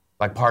do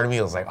like part of me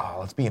is like oh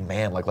let's be a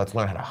man like let's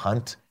learn how to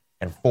hunt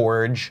and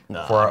forage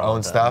for our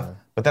own stuff.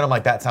 But then I'm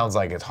like, that sounds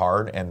like it's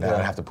hard, and then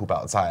I have to poop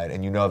outside,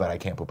 and you know that I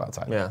can't poop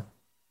outside. Yeah.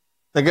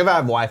 Like if I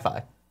have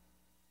Wi-Fi.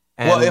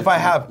 Well, if I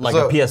have like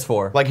a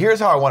PS4. Like here's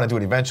how I want to do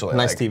it eventually.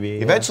 Nice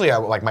TV. Eventually,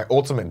 my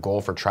ultimate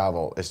goal for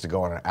travel is to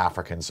go on an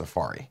African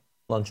safari.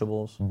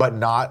 Lunchables. But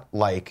not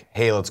like,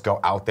 hey, let's go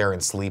out there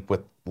and sleep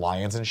with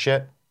lions and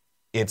shit.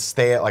 It's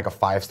stay at like a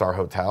 5-star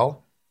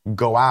hotel,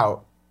 go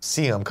out,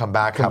 see them, come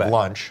back, have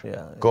lunch,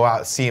 go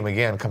out, see them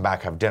again, come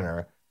back, have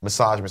dinner.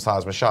 Massage,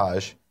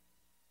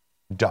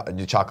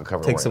 chocolate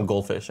covered. Take some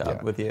goldfish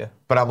out with you.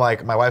 But I'm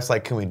like, my wife's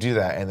like, can we do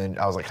that? And then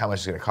I was like, how much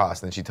is it going to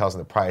cost? And then she tells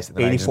me the price. And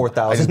then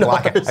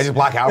 $84,000. I just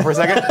black out for a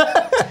second.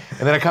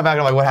 And then I come back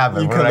and I'm like, what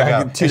happened? Where did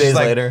I go? 2 days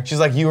later. She's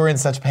like, you were in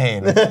such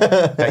pain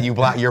that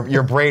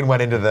your brain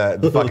went into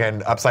the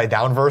fucking upside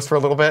down verse for a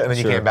little bit, and then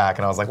you came back.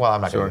 And I was like, well,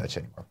 I'm not going to do that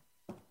shit anymore.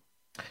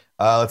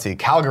 Let's see.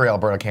 Calgary,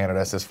 Alberta,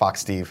 Canada, says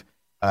Fox Steve.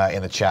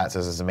 In the chat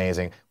says it's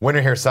amazing. Winter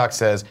here sucks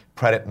says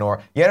Predit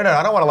Nor. Yeah, no,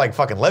 I don't want to like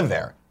fucking live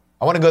there.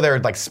 I want to go there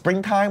like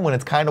springtime when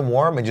it's kind of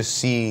warm and just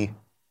see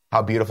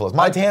how beautiful it is.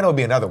 Montana would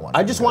be another one.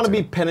 I just want to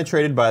be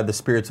penetrated by the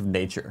spirits of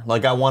nature.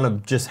 Like I want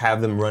to just have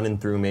them running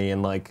through me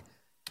and like.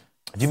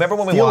 Do you remember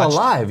when we feel watched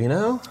alive? You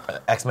know,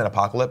 X-Men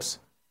Apocalypse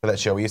for that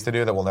show we used to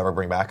do that we'll never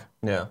bring back?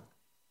 Yeah.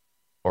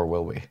 Or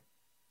will we?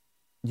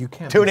 You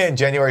can't. Tune in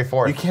January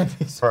 4th. You can't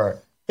be for.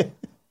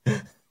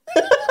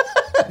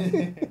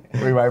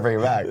 We might bring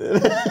it back.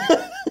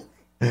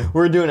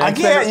 We're doing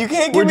X-Men. You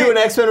can't. We're doing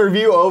X-Men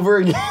review over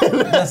again.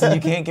 Listen,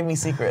 you can't give me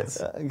secrets.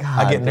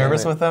 I get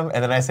nervous with them,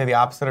 and then I say the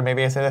opposite, or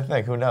maybe I say the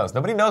thing. Who knows?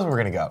 Nobody knows where we're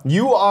gonna go.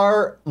 You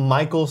are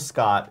Michael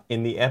Scott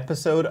in the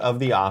episode of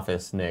The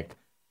Office, Nick,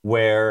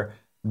 where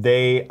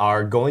they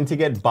are going to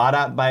get bought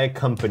out by a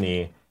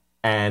company,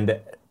 and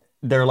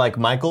they're like,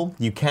 Michael,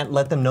 you can't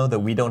let them know that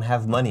we don't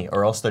have money,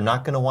 or else they're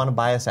not gonna want to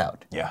buy us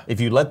out. Yeah.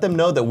 If you let them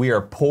know that we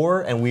are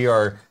poor and we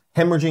are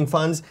hemorrhaging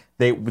funds,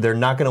 they're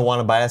not going to want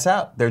to buy us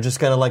out. They're just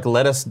going to like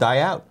let us die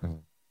out.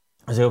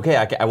 I say, okay,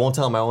 I won't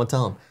tell him.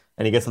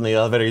 And he gets on the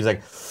elevator. He's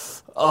like,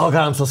 oh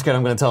God, I'm so scared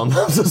I'm going to tell him.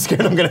 I'm so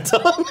scared I'm going to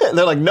tell him. And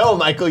they're like, no,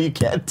 Michael, you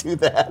can't do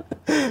that.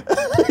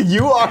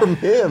 You are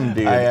him,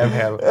 dude. I am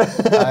him.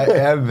 I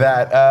am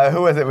that.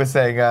 Who was it was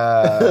saying,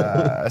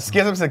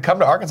 Schism said, come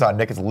to Arkansas,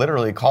 Nick. It's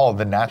literally called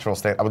the natural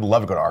state. I would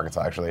love to go to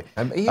Arkansas, actually.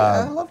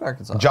 I love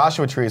Arkansas.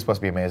 Joshua Tree is supposed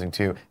to be amazing,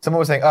 too. Someone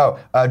was saying,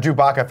 Drew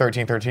Baca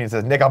 1313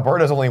 says, Nick,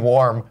 Alberta's only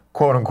warm,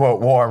 quote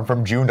unquote, warm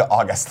from June to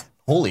August.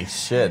 Holy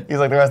shit. He's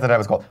like, the rest of the time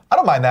it's cold. I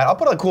don't mind that. I'll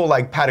put a cool,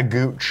 like,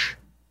 Patagonia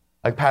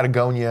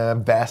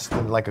vest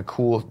and, like, a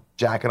cool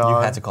jacket on.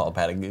 You had to call it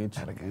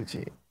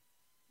Patagucci.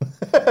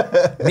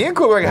 Me and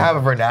Cool Greg have a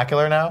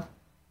vernacular now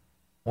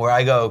where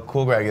I go,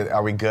 Cool Greg,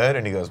 are we good?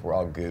 And he goes, we're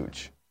all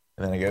gooch.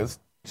 And then he goes,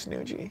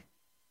 Snoochie.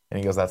 And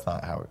he goes, that's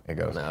not how it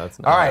goes. No, it's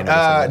not. All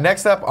right,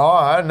 next up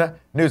on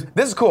news.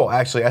 This is cool,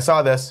 actually. I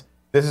saw this.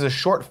 This is a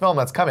short film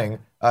that's coming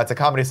to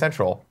Comedy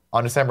Central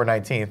on December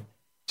 19th.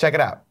 Check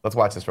it out. Let's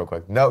watch this real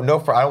quick. I don't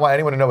want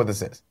anyone to know what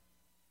this is.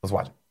 Let's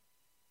watch it.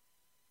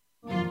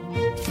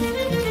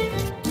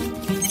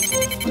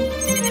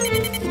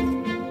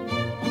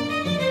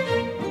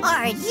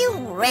 Are you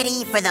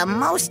ready for the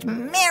most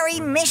merry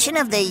mission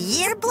of the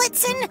year,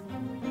 Blitzen?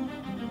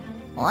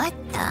 What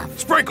the?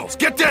 Sprinkles,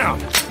 get down!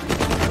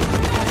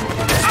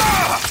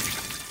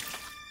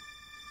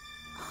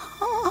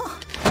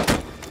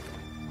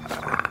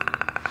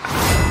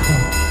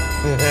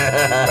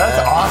 That's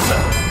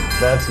awesome.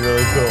 That's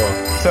really cool.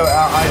 So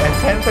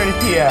at 10:30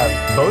 p.m.,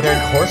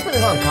 BoJack Horseman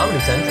is on Comedy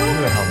Central?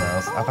 Who the hell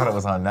knows? I thought it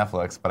was on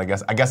Netflix, but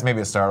I guess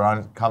maybe it started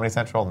on Comedy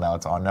Central. Now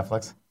it's on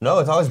Netflix. No,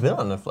 it's always been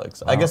on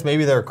Netflix. I guess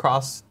maybe they're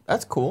across.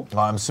 That's cool.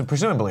 Well,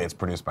 presumably it's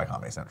produced by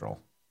Comedy Central.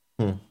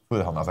 Who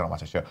the hell knows? I don't watch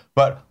the show.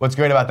 But what's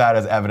great about that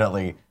is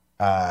evidently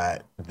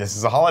this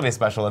is a holiday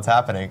special that's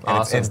happening, and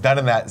Awesome. it's done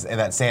in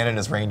that Santa and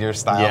his reindeer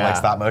style, like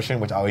stop motion,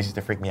 which always used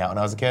to freak me out when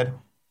I was a kid.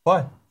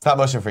 Why? Stop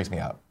motion freaks me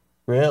out.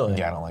 Really?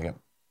 Yeah, I don't like it.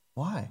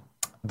 Why?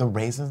 The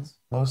raisins,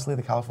 mostly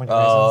the California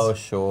raisins. Oh,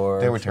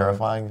 sure. They were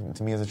terrifying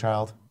to me as a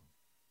child.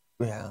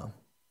 Yeah.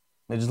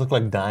 They just look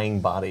like dying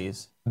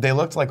bodies. They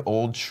looked like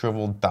old,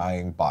 shriveled,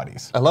 dying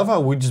bodies. I love how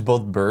we just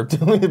both burped,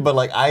 but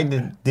like I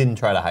didn't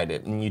try to hide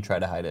it, and you tried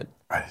to hide it.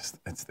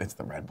 It's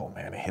the Red Bull,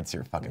 man. It hits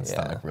your fucking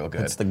stomach real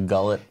good. It's the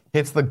gullet.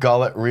 Hits the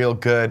gullet real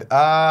good.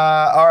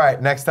 All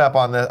right, next up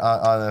on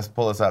this,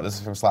 pull this up. This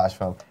is from Slash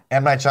Film.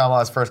 M. Night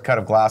Shyamalan's first cut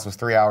of Glass was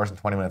 3 hours and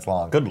 20 minutes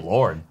long. Good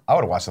lord. I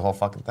would have watched the whole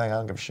fucking thing. I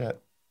don't give a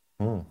shit.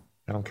 I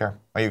don't care.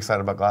 Are you excited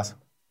about Glass?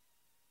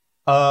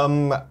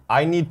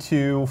 I need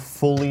to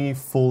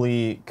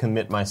fully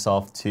commit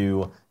myself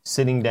to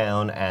sitting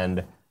down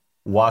and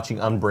watching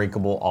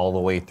Unbreakable all the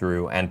way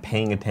through and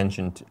pay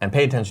attention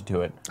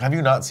to it. Have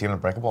you not seen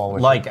Unbreakable all the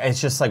way Like, it's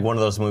just like one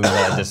of those movies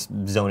that I just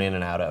zone in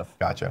and out of.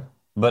 Gotcha.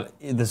 But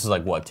this is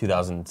like, what,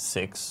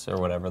 2006 or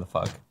whatever the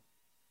fuck?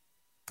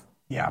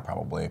 Yeah,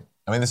 probably.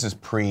 I mean, this is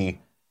pre...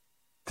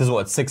 Because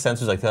what, Sixth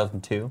Sense was like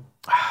 2002?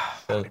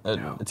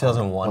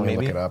 2001 Let me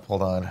maybe? look it up.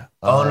 Hold on.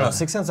 Oh, no,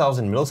 Sixth Sense I was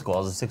in middle school. I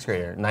was a sixth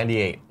grader.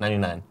 98,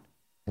 99.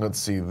 Let's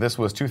see. This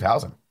was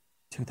 2000.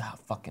 2000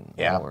 fucking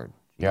Yeah. Lord.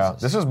 Yeah.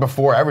 Jesus. This was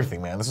before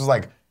everything, man. This was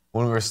like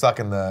when we were stuck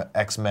in the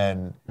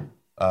X-Men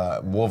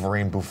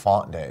Wolverine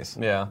Buffon days.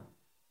 Yeah.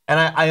 And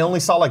I only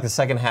saw like the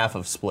second half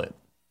of Split.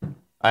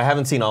 I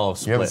haven't seen all of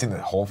Split. You haven't seen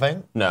the whole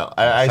thing? No.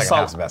 I Second saw...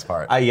 half's the best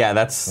part. Yeah,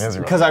 that's... It is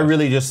really Because I good.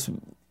 really just...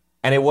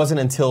 And it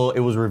wasn't until it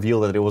was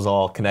revealed that it was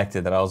all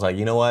connected that I was like,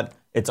 you know what?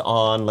 It's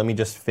on. Let me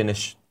just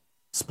finish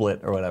Split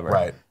or whatever.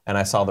 Right. And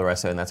I saw the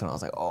rest of it, and that's when I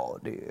was like, oh,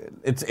 dude.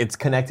 It's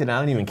connected. I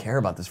don't even care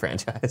about this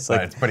franchise. Like,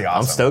 Right, it's pretty awesome.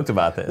 I'm stoked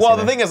about this. Well, you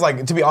the know? thing is,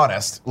 like, to be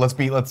honest, let's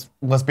be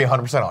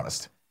 100%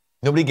 honest.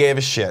 Nobody gave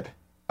a shit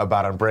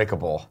about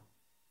Unbreakable.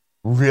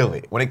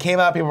 Really. When it came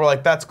out, people were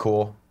like, that's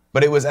cool.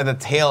 But it was at the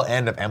tail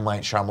end of M.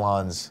 Night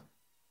Shyamalan's...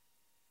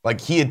 Like,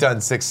 he had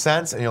done Sixth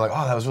Sense, and you're like,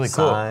 oh, that was really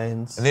cool.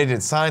 Signs. And they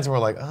did Signs, and we're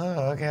like,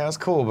 oh, okay, that was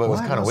cool, but it was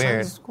kind of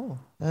weird. Signs is cool.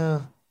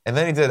 And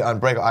then he did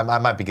Unbreakable. I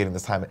might be getting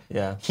this time.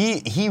 Yeah.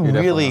 He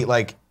really,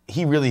 like,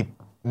 he really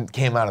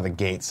came out of the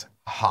gates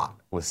hot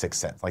with Sixth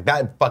Sense. Like,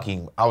 that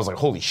fucking... I was like,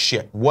 holy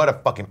shit, what a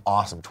fucking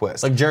awesome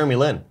twist. Like Jeremy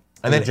Lin.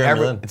 And then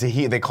Jeremy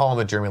Lin. they call him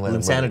the Jeremy Lin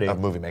Insanity. of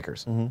movie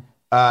makers.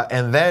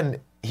 And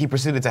then he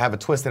proceeded to have a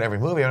twist in every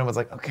movie, and everyone's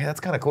like, okay, that's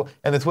kind of cool.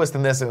 And the twist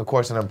in this, and of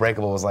course, in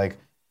Unbreakable was like,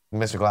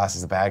 Mr. Glass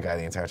is the bad guy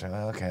the entire time.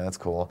 Oh, okay, that's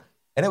cool.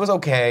 And it was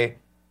okay,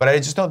 but I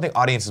just don't think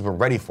audiences were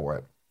ready for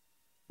it.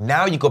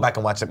 Now you go back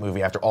and watch that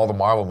movie after all the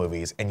Marvel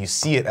movies, and you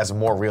see it as a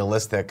more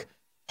realistic,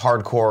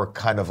 hardcore,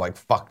 kind of like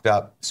fucked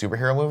up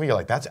superhero movie. You're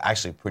like, that's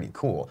actually pretty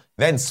cool.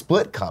 Then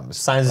Split comes.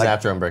 Signs like, is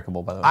after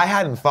Unbreakable, by the way. I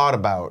hadn't thought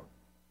about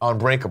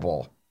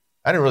Unbreakable.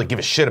 I didn't really give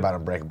a shit about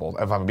Unbreakable,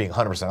 if I'm being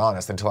 100%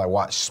 honest, until I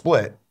watched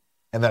Split,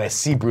 and then I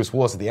see Bruce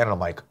Willis at the end, and I'm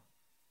like,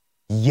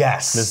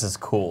 yes. This is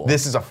cool.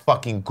 This is a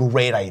fucking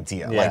great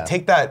idea. Yeah. Like,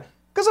 take that,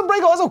 because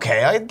Unbreakable is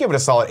okay. I'd give it a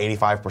solid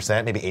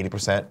 85%, maybe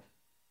 80%.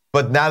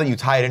 But now that you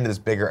tie it into this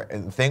bigger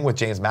thing with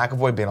James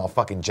McAvoy being all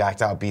fucking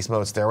jacked out, beast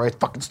mode,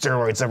 fucking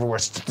steroids everywhere,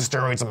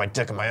 steroids on my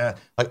dick and my ass,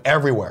 like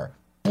everywhere.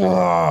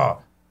 Blah.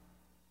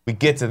 We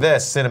get to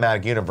this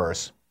cinematic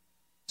universe,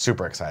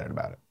 super excited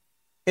about it.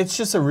 It's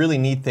just a really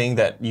neat thing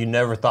that you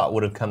never thought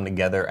would have come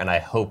together, and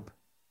I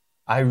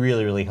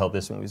really, really hope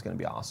this movie's going to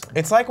be awesome.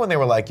 It's like when they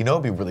were like, you know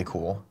what'd be really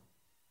cool?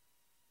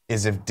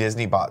 Is if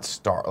Disney bought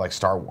Star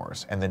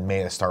Wars and then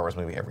made a Star Wars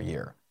movie every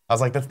year. I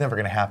was like, that's never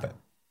going to happen.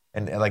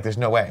 And like, there's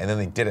no way. And then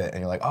they did it,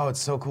 and you're like, oh, it's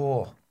so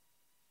cool.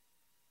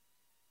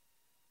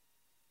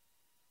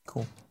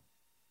 Cool.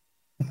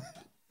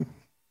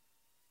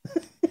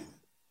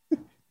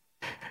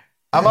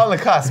 I'm on the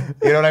cusp.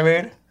 You know what I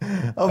mean?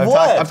 Of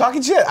what? I'm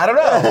talking shit. I don't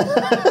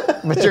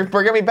know. But you're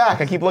bringing me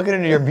back. I keep looking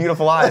into your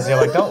beautiful eyes. And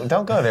you're like,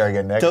 don't go there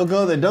again, Nick. Don't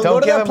go there. Don't go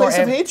to give that him more place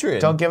of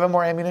hatred. Don't give him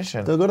more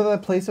ammunition. Don't go to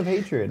that place of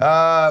hatred.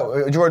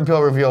 Jordan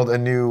Peele revealed a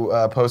new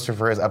poster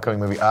for his upcoming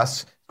movie,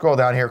 Us. Scroll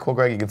down here. Cool,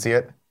 Greg. You can see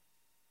it.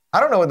 I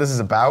don't know what this is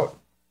about,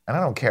 and I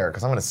don't care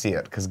because I'm going to see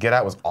it because Get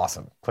Out was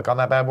awesome. Click on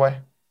that bad boy.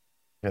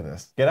 Look at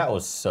this. Get Out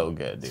was so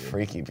good, dude.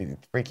 Freaky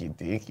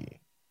deaky.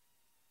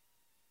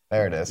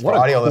 There it is. What For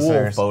a audio cool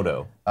listeners,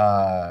 photo.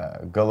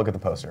 go look at the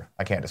poster.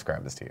 I can't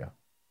describe this to you.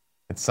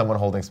 It's someone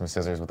holding some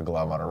scissors with a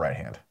glove on her right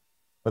hand.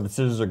 But the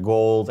scissors are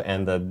gold,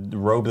 and the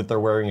robe that they're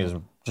wearing is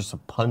just a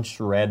punched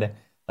red,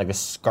 like a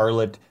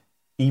scarlet,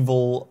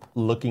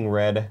 evil-looking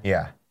red.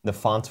 Yeah. The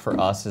font for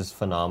Us is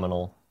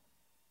phenomenal.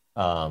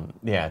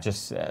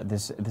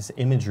 This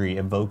imagery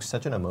evokes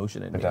such an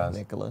emotion in me,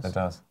 Nicholas. It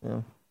does.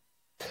 Yeah.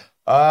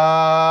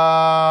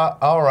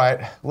 All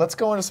right. Let's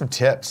go into some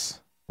tips,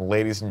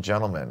 ladies and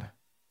gentlemen.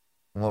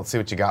 And let's see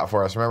what you got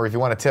for us. Remember, if you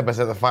want to tip us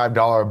at the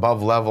 $5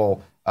 above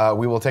level,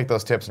 we will take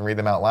those tips and read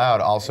them out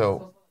loud.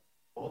 Also,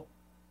 I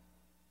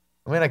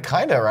mean,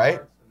 kinda, right?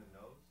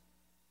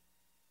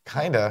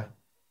 Kinda.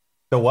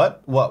 The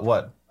what? What?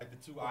 Like the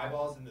two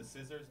eyeballs and the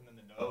scissors and then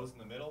the nose in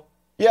the middle.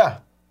 Yeah,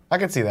 I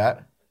can see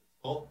that.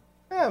 Cool.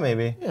 Yeah,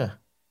 maybe. Yeah.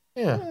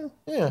 I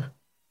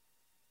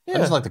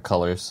just like the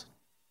colors.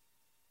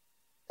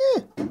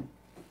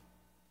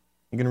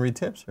 You gonna read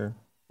tips, or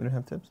we don't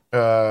have tips?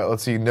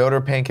 Let's see.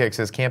 Noter Pancake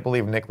says, can't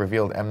believe Nick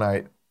revealed M.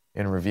 Night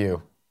in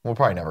review. We're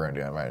probably never going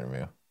to do M. Night in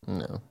review.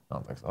 No. I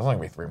don't think so. There's only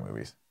going to be 3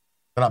 movies.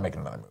 They're not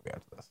making another movie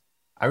after this.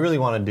 I really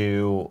want to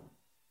do.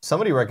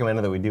 Somebody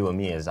recommended that we do a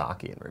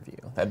Miyazaki in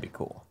review. That'd be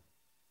cool.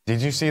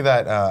 Did you see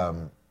that?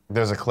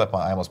 There's a clip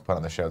I almost put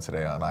on the show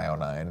today on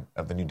IO9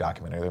 of the new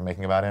documentary they're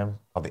making about him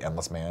called The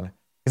Endless Man.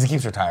 Because he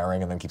keeps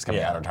retiring and then keeps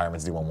coming out of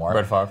retirement to do one more.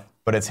 Brett Favre.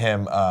 But it's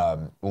him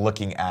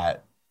looking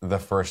at the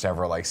first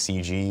ever like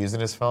CG used in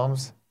his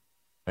films.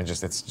 And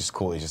it's just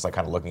cool. He's just like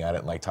kind of looking at it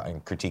and like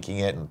critiquing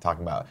it and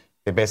talking about,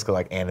 they basically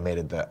like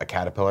animated a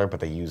caterpillar, but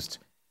they used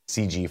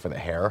CG for the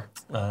hair.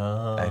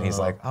 And he's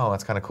like, oh,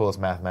 that's kind of cool. It's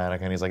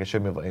mathematic. And he's like, it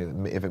should move like,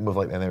 if it moved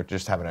like, and they were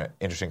just having an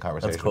interesting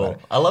conversation That's cool. about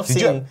it. I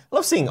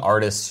love seeing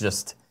artists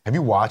just. Have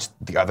you watched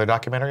the other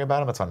documentary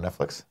about him that's on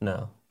Netflix?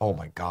 No. Oh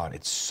my God,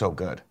 it's so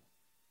good.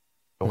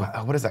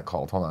 What is that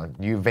called? Hold on.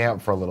 You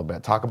vamp for a little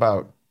bit. Talk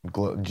about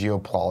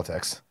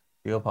geopolitics.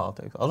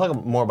 Geopolitics. I'll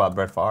talk more about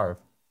Brett Favre.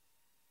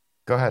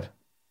 Go ahead.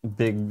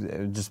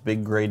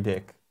 Big gray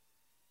dick.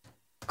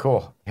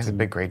 Cool. He has a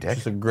big gray dick.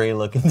 Just a gray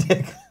looking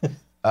dick.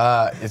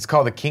 It's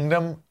called The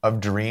Kingdom of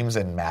Dreams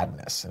and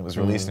Madness. It was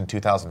released in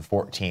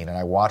 2014, and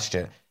I watched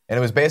it. And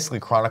it was basically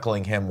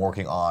chronicling him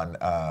working on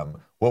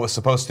what was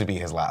supposed to be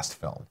his last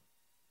film.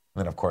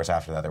 And then, of course,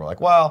 after that, they were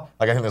like, well,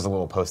 like I think there's a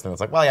little post that's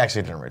like, well, he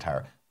actually didn't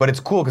retire. But it's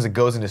cool because it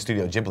goes into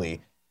Studio Ghibli,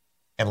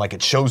 and like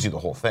it shows you the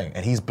whole thing.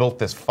 And he's built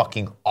this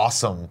fucking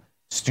awesome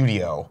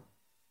studio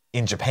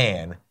in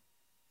Japan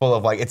full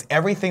of like, it's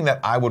everything that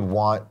I would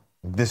want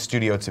this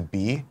studio to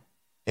be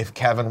if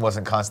Kevin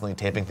wasn't constantly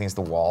taping things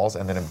to walls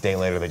and then a day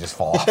later they just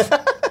fall off.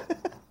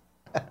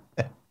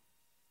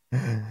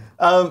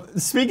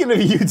 Speaking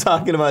of you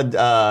talking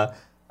about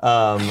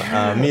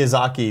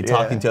Miyazaki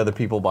talking to other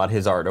people about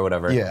his art or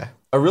whatever,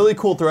 a really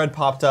cool thread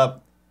popped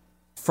up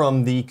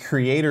from the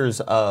creators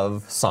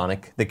of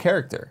Sonic the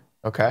character.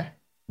 Okay.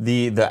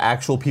 The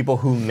actual people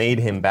who made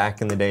him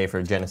back in the day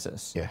for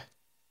Genesis. Yeah.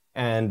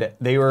 And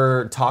they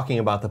were talking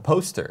about the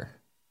poster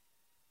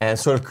and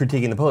sort of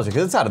critiquing the poster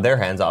because it's out of their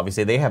hands,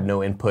 obviously. They have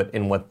no input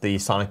in what the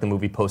Sonic the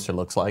movie poster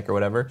looks like or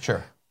whatever.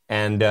 Sure.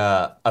 And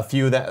a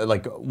few that,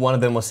 like, one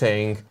of them was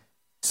saying,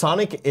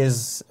 Sonic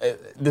is,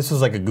 this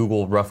was like a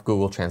rough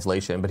Google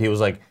translation, but he was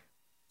like,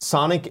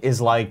 Sonic is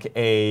like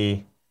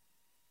I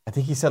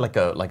think he said like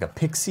a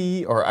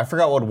pixie, or I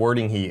forgot what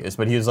wording he used,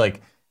 but he was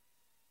like,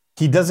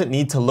 he doesn't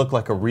need to look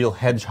like a real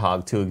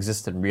hedgehog to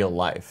exist in real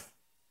life.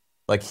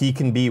 Like, he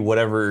can be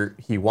whatever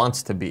he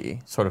wants to be,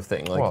 sort of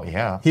thing. Like, well,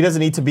 yeah. He doesn't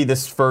need to be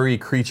this furry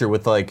creature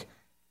with, like,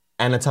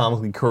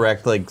 anatomically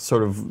correct, like,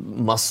 sort of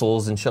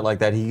muscles and shit like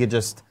that. He can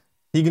just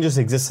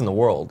exist in the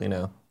world, you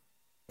know?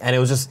 And it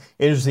was just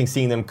interesting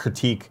seeing them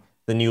critique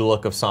the new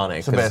look of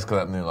Sonic. So basically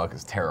that new look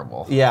is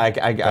terrible. Yeah, I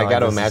got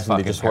to imagine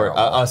they just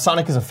were.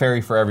 Sonic is a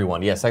fairy for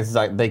everyone. Yes,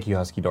 thank you,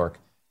 Husky Dork.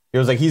 It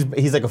was like,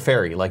 he's like a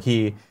fairy. Like,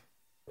 he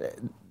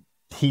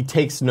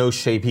takes no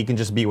shape. He can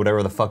just be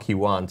whatever the fuck he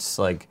wants.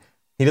 Like,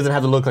 he doesn't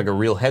have to look like a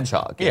real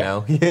hedgehog, you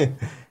know?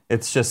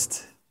 It's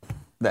just,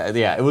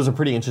 it was a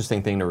pretty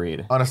interesting thing to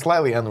read. On a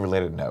slightly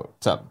unrelated note.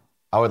 What's up?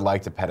 I would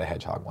like to pet a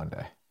hedgehog one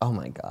day. Oh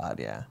my God,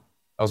 yeah.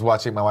 My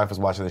wife was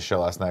watching this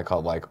show last night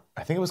called I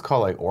think it was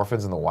called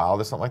Orphans in the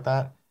Wild or something like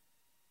that.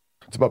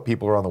 It's about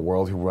people around the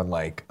world who run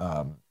like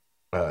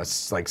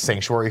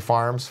sanctuary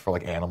farms for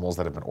like animals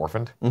that have been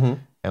orphaned. Mm-hmm.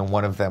 And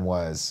one of them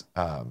was,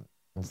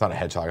 it's not a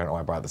hedgehog, I don't know why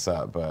I brought this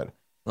up, but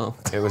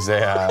it was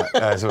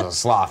a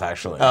sloth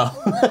actually.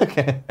 Oh,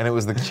 okay. And it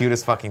was the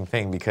cutest fucking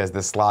thing because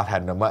the sloth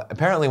had no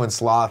apparently if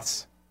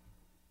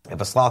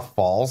a sloth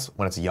falls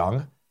when it's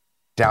young,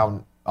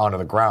 down onto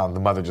the ground, the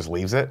mother just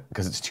leaves it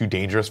because it's too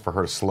dangerous for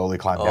her to slowly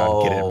climb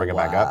down, get it, and bring it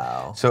back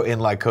up. So in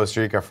like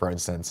Costa Rica, for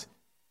instance,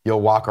 you'll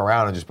walk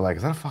around and just be like,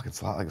 is that a fucking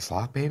sloth, like a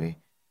sloth baby?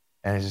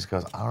 And it just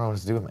goes, I don't know what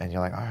to do. And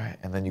you're like, all right.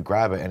 And then you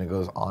grab it and it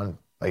goes on,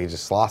 like it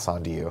just sloths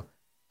onto you.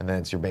 And then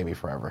it's your baby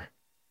forever.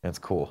 And it's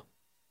cool.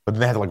 But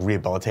then they had to like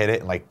rehabilitate it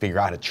and like figure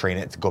out how to train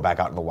it to go back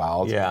out in the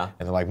wild. Yeah.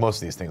 And then like most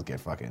of these things get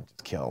fucking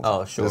just killed.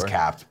 Oh, sure. Just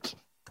capped.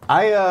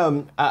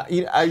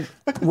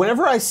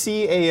 Whenever I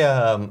see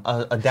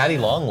a daddy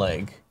long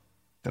leg.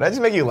 Did I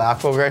just make you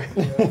laugh, Greg?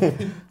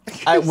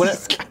 I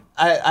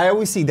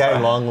always see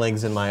daddy long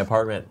legs in my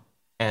apartment.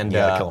 And you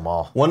gotta kill them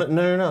all.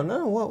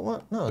 No.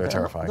 What? No, they're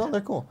terrifying. No,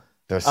 they're cool.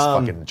 They're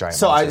fucking giant.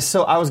 So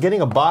I was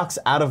getting a box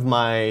out of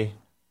my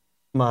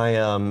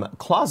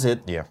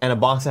closet, and a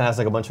box that has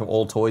like a bunch of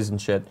old toys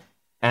and shit.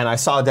 And I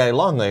saw a daddy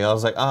long leg. I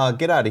was like,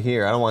 get out of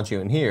here. I don't want you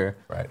in here.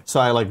 Right. So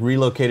I like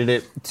relocated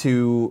it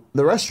to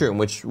the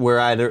restroom, where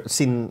I'd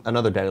seen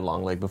another daddy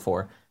long leg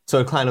before. So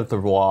I climbed up the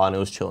wall and it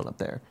was chilling up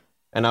there.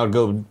 And I would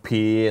go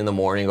pee in the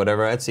morning,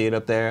 whatever. I'd see it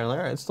up there. I'm like,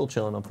 all right, it's still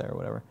chilling up there, or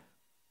whatever.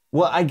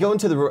 Well, I go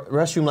into the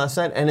restroom last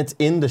night and it's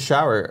in the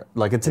shower,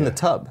 like it's in the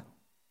tub.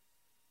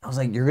 I was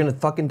like, you're gonna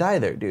fucking die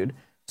there, dude.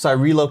 So I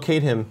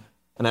relocate him.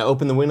 And I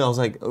opened the window. I was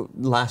like, oh,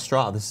 last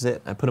straw. This is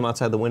it. I put him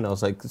outside the window. I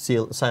was like,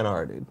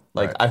 sayonara, dude.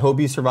 Like, right. I hope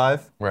you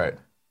survive. Right.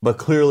 But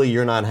clearly,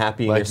 you're not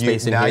happy in your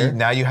space in here.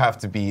 Now you have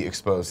to be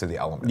exposed to the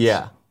elements.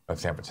 Yeah. Of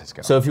San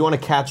Francisco. So if you want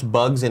to catch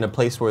bugs in a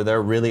place where there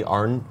really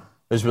aren't,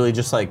 there's really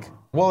just like.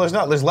 Well,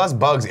 there's less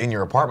bugs in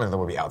your apartment than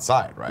would be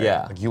outside, right?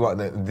 Yeah. Like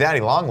the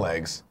daddy long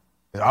legs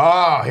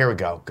Oh, here we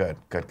go. Good.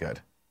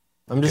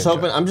 I'm just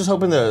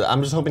hoping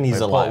he's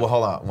alive. Well,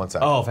 hold on one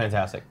second. Oh,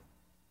 fantastic.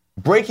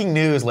 Breaking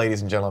news,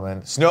 ladies and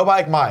gentlemen.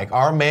 Snowbike Mike,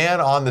 our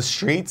man on the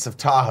streets of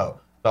Tahoe,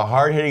 the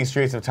hard-hitting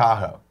streets of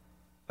Tahoe.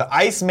 The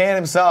Iceman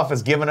himself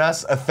has given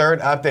us a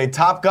third update.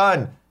 Top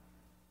Gun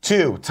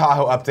 2,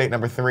 Tahoe update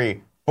number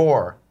 3,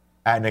 4,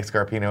 at Nick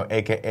Scarpino,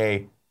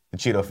 a.k.a. the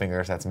Cheeto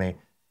Fingers, that's me.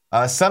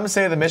 Some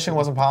say the mission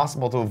wasn't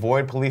possible to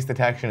avoid police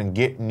detection and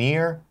get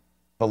near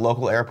the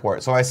local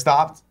airport. So I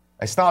stopped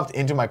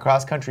into my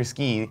cross-country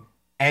ski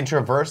and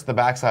traversed the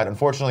backside.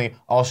 Unfortunately,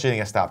 all shooting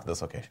has stopped at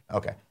this location.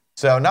 Okay.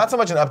 So not so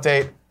much an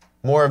update,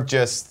 more of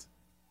just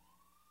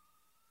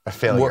a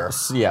failure.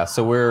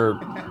 So we're...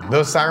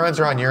 Those sirens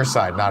are on your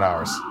side, not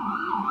ours.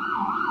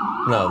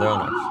 No, they're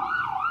on ours.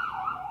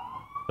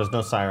 There's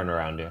no siren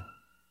around you.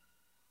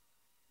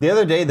 The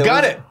other day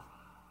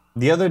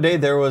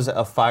there was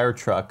a fire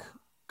truck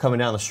coming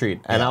down the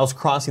street, and I was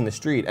crossing the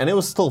street, and it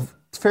was still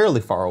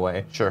fairly far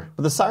away. Sure.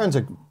 But the sirens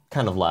are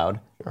kind of loud.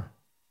 Sure.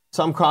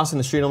 So I'm crossing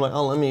the street. I'm like,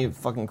 oh, let me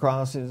fucking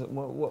cross.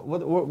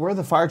 Where are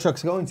the fire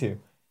trucks going to?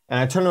 And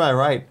I turn to my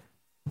right,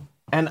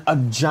 and a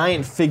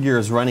giant figure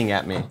is running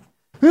at me.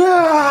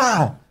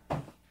 Ah!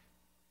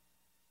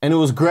 And it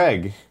was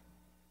Greg.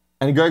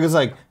 And Greg was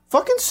like,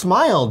 fucking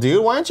smile,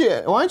 dude. Why aren't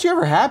you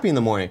ever happy in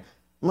the morning?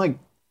 I'm like,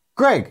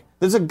 Greg,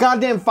 there's a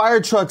goddamn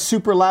fire truck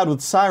super loud with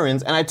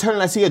sirens, and I turn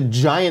and I see a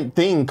giant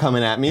thing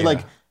coming at me. Yeah.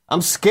 Like,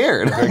 I'm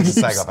scared. Greg's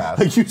a psychopath.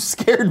 Like, you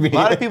scared me. A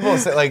lot of people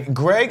say, like,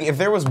 Greg, if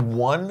there was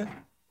one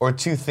or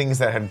two things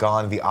that had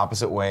gone the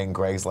opposite way in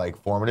Greg's, like,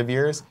 formative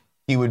years,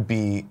 he would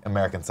be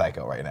American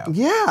Psycho right now.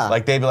 Yeah.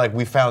 Like, they'd be like,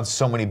 we found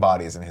so many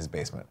bodies in his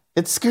basement.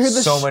 It scared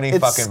the fucking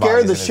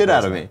scared the bodies shit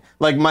out of me.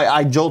 Like,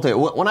 I jolted.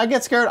 When I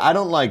get scared, I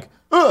don't like,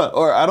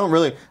 or I don't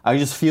really, I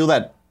just feel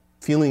that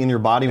feeling in your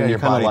body when you're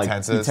kind of like,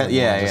 tenses,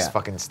 just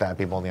fucking stab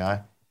people in the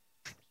eye.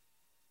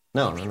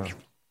 No.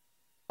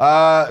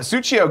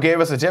 Suchio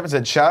gave us a tip and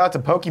said, shout out to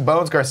Pokey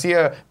Bones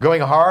Garcia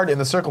going hard in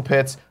the circle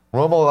pits.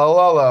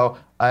 Romololo,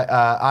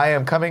 I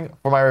am coming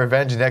for my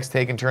revenge next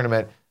Taken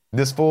tournament.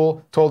 This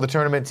fool told the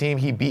tournament team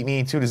he beat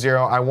me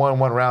 2-0. I won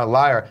one round.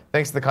 Liar.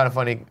 Thanks to the Kind of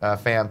Funny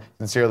fam.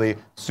 Sincerely,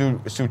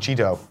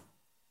 Suchito.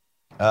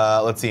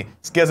 Let's see.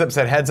 Skizup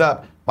said, heads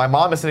up. My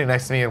mom is sitting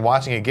next to me and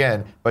watching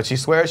again, but she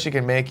swears she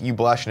can make you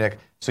blush, Nick.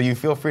 So you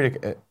feel free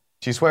to...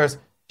 she swears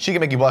she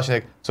can make you blush,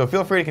 Nick. So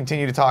feel free to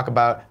continue to talk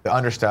about the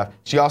under stuff.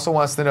 She also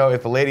wants to know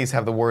if the ladies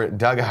have the word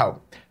dugout.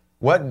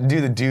 What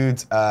do the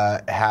dudes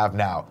have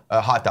now?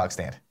 A hot dog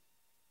stand.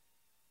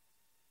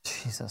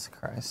 Jesus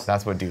Christ.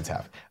 That's what dudes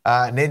have.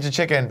 Ninja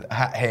Chicken.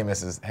 Hey,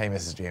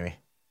 Mrs. Jamie.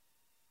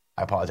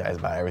 I apologize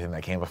about everything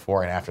that came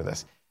before and after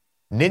this.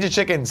 Ninja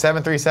Chicken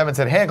 737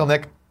 said, hey, Uncle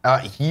Nick,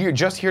 here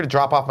to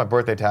drop off my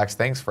birthday tax.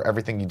 Thanks for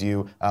everything you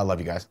do. Love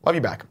you guys. Love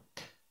you back.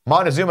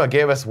 Montezuma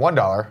gave us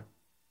 $1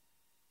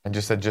 and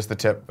just said just the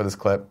tip for this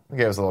clip. He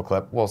gave us a little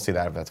clip. We'll see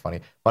that if that's funny.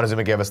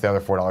 Montezuma gave us the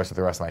other $4 for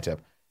the rest of my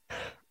tip.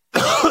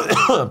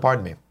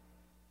 Pardon me.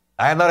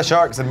 I am not a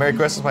shark. Said, Merry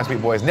Christmas, my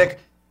sweet boys. Nick,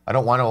 I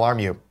don't want to alarm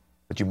you,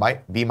 but you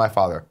might be my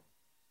father.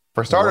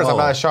 For starters, I'm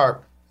not a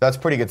shark. That's a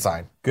pretty good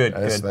sign. Good.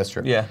 That's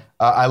true. Yeah.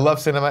 I love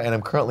cinema, and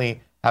I'm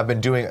currently have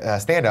been doing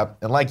stand-up.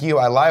 And like you,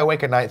 I lie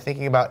awake at night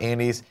thinking about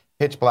Andy's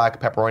pitch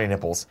black pepperoni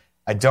nipples.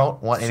 I don't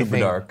want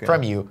anything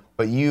from you,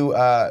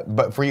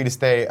 but for you to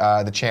stay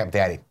the champ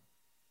daddy.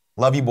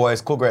 Love you,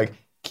 boys. Cool, Greg.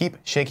 Keep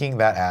shaking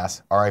that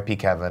ass. R.I.P.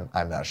 Kevin.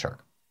 I'm not a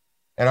shark.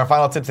 And our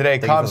final tip today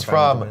comes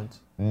from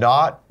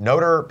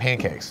Noter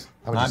Pancakes.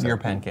 Not your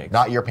pancakes.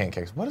 Not your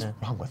pancakes. What is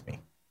wrong with me?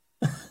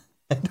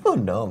 I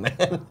don't know,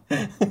 man.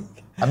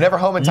 I'm never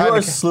home in time. You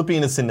are slipping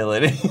into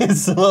senility,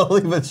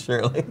 slowly but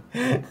surely.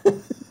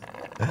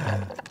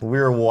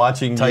 We're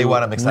watching Tell you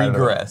what, I'm excited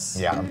regress.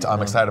 About. Yeah,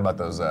 I'm excited about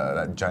those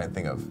that giant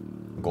thing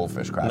of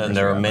goldfish crackers. And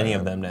there are many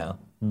of them now.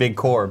 Big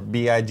Core,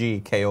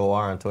 BIGKOR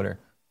on Twitter.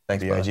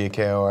 Thanks,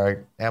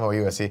 BIGKOR,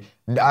 MOUSC.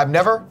 I've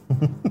never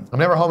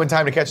home in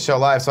time to catch the show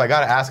live, so I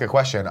got to ask a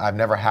question I've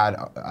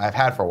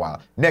had for a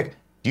while. Nick,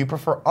 do you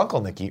prefer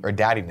Uncle Nicky or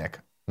Daddy Nick?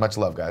 Much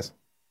love, guys.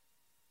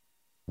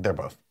 They're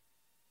both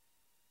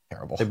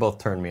terrible. They both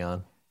turn me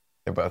on.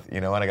 They're both. You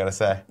know what I gotta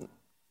say?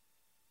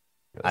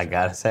 I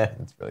gotta say,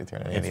 it's really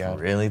turning me on.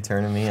 It's really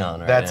turning me on.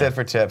 Right That's now. it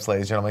for tips,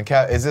 ladies and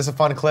gentlemen. Is this a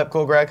fun clip,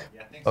 cool, Greg?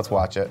 Yeah, I think Let's so.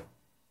 watch it.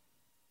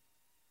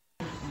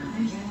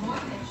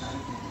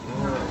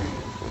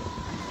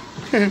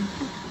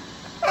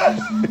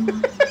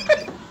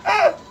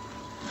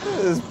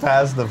 Just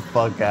pass the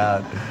fuck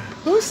out.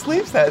 Who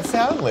sleeps that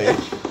soundly?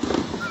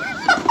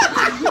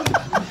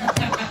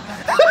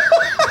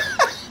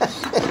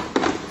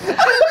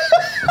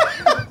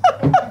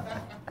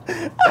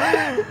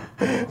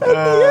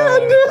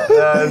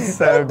 That's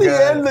so At good.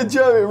 the end, the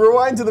joke.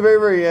 Rewind to the very,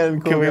 very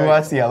end. Cool, Can we guy.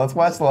 watch? Yeah, let's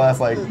watch the last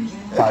 5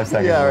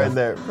 seconds. Yeah, right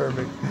there.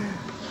 Perfect.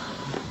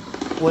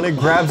 When it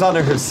grabs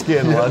onto her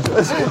skin, watch.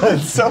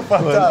 It's so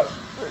fucked up.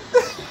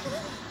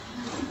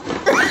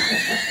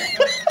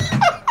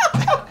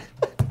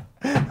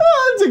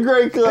 That's a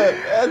great clip.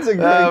 That's a great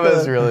That clip.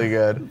 was really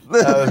good.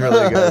 That was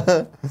really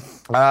good.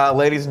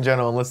 Ladies and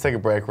gentlemen, let's take a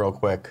break real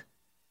quick.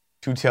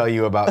 to tell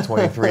you about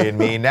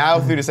 23andMe. Now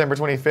through December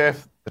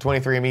 25th, the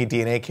 23andMe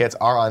DNA kits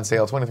are on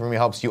sale. 23andMe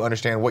helps you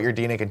understand what your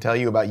DNA can tell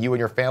you about you and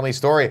your family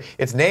story.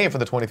 It's named for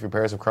the 23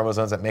 pairs of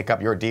chromosomes that make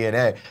up your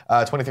DNA.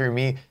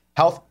 23andMe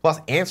Health Plus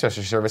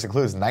Ancestry Service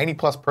includes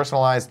 90-plus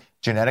personalized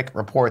genetic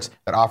reports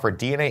that offer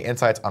DNA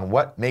insights on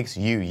what makes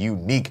you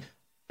unique.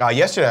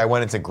 Yesterday, I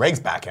went into Greg's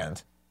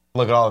backend.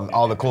 Look at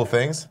all the cool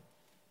things.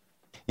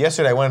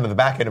 Yesterday, I went into the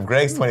backend of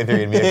Greg's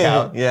 23andMe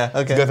account. Yeah,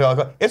 okay. To go through all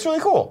the, it's really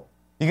cool.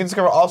 You can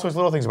discover all sorts of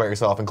little things about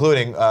yourself,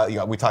 including,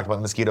 we talked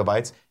about mosquito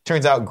bites.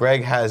 Turns out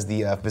Greg has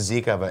the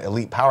physique of an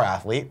elite power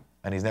athlete,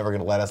 and he's never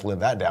going to let us live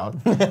that down.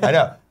 I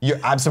know.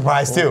 I'm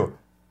surprised, too.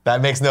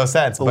 That makes no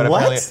sense. But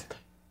What?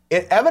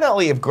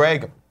 Evidently, if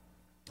Greg,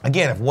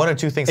 again, if one or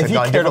two things had he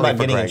gone cared differently about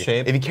for getting Greg, in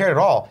shape. if he cared at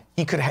all,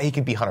 he could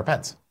be Hunter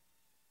Pence.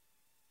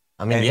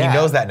 I mean, And yeah. he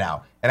knows that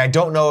now. And I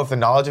don't know if the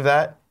knowledge of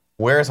that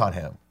wears on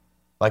him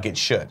like it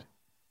should,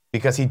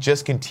 because he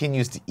just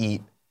continues to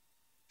eat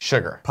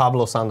sugar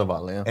Pablo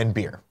Sandoval, yeah. and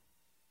beer.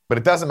 But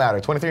it doesn't matter.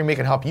 23andMe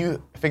can help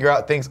you figure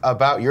out things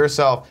about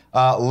yourself.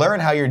 Learn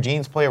how your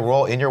genes play a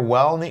role in your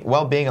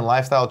well-being and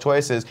lifestyle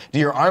choices. Do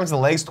your arms and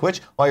legs twitch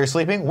while you're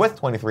sleeping?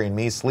 With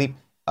 23andMe's Sleep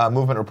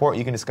Movement Report,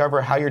 you can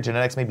discover how your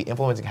genetics may be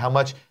influencing how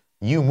much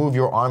you move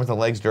your arms and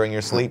legs during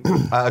your sleep.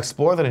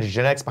 Explore the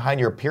genetics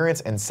behind your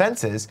appearance and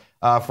senses.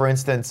 For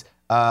instance,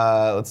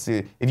 let's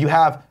see. If you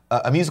have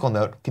a musical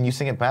note, can you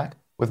sing it back?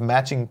 While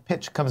matching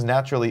pitch comes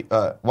naturally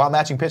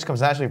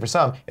for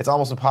some, it's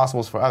almost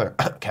impossible for others.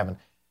 Kevin.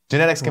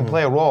 Genetics can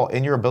play a role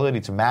in your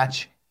ability to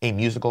match a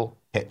musical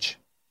pitch.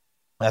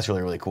 That's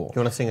really, really cool.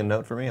 You want to sing a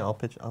note for me? I'll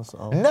pitch.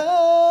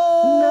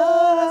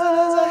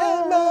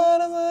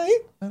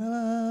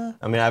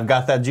 I mean, I've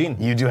got that gene.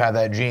 You do have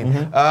that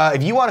gene.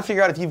 If you want to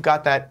figure out if you've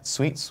got that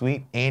sweet,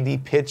 sweet Andy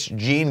pitch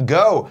gene,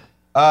 go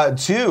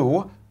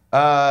to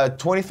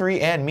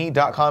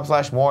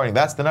 23andme.com/morning.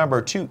 That's the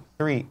number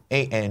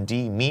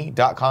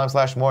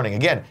 23andme.com/morning.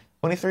 Again,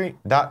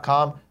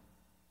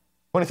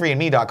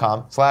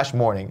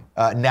 23andme.com/morning.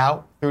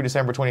 Now through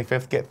December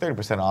 25th, get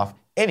 30% off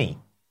any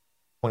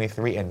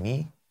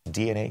 23andMe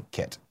DNA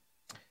kit.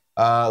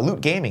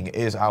 Loot Gaming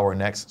is our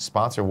next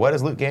sponsor. What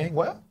is Loot Gaming?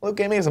 Well, Loot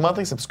Gaming is a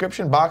monthly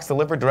subscription box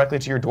delivered directly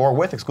to your door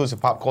with exclusive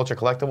pop culture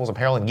collectibles,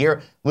 apparel, and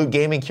gear. Loot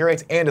Gaming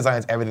curates and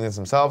designs everything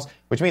themselves,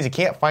 which means you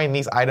can't find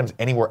these items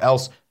anywhere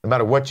else. No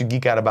matter what you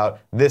geek out about,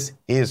 this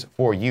is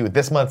for you.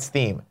 This month's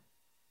theme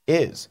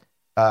is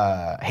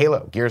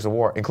Halo, Gears of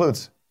War.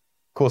 Includes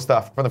cool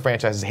stuff from the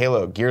franchises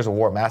Halo, Gears of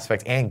War, Mass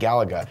Effect, and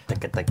Galaga.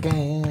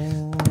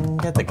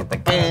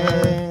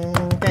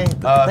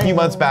 A few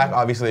months back,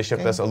 obviously, they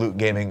shipped us a Loot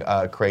Gaming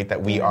crate that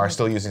we are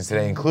still using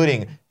today,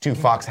 including 2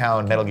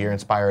 Foxhound Metal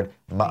Gear-inspired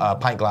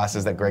pint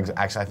glasses that Greg's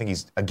actually, I think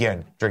he's,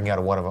 again, drinking out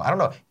of one of them. I don't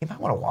know. He might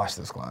want to wash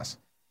this glass.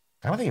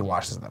 I don't think he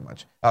washes it that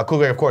much. Cool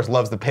Greg, of course,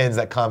 loves the pins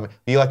that come. Do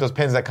you like those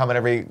pins that come in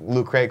every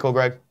Loot crate, Cool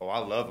Greg? Oh, I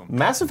love them.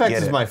 Mass Effect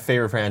Get is it. my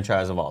favorite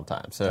franchise of all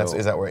time. So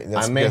Is that where?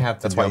 I may have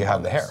to. That's why you jump have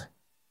on the this. hair.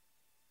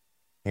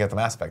 You got the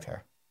Mass Effect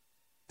hair.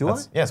 Do Yeah,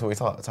 that's what we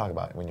talk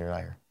about when you're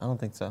not here. I don't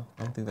think so.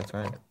 I don't think that's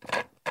right.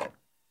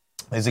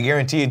 There's a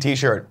guaranteed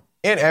T-shirt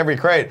in every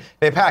crate.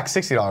 They pack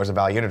 $60 of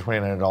value into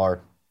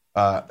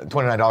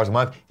 $29 a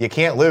month. You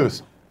can't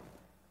lose.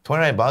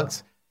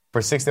 $29 for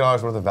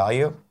 $60 worth of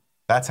value.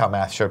 That's how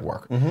math should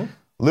work.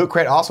 Loot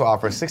Crate also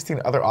offers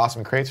 16 other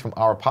awesome crates from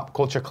our pop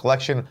culture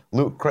collection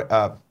Loot Crate.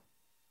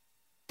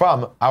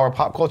 From our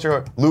pop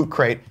culture Loot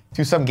Crate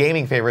to some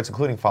gaming favorites,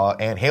 including Fallout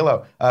and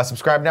Halo.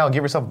 Subscribe now and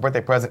give yourself a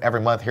birthday present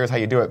every month. Here's how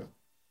you do it.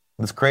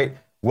 This crate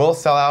will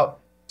sell out,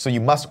 so you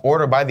must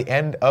order by the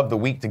end of the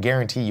week to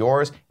guarantee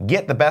yours.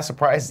 Get the best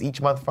surprises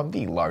each month from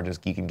the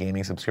largest geek and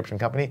gaming subscription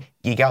company.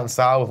 Geek out in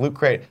style with Loot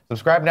Crate.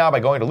 Subscribe now by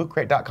going to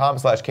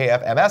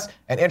lootcrate.com/KFMS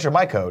and enter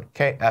my code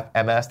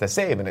KFMS to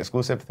save an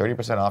exclusive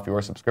 30% off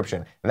your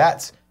subscription.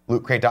 That's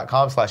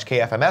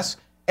lootcrate.com/KFMS.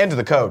 Enter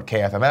the code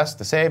KFMS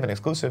to save an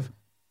exclusive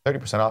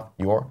 30% off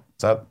your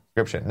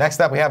subscription. Next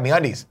up, we have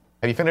MeUndies.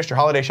 Have you finished your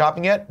holiday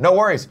shopping yet? No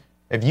worries.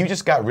 If you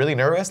just got really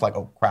nervous, like,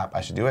 oh crap,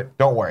 I should do it,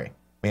 don't worry.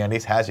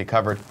 MeUndies has you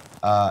covered.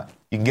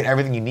 You can get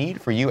everything you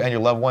need for you and your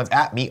loved ones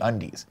at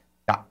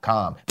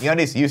MeUndies.com.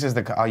 MeUndies uses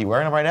the... Are you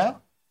wearing them right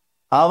now?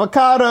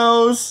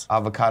 Avocados.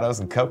 Avocados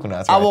and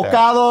coconuts right there.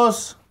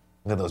 Avocados.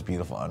 Look at those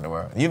beautiful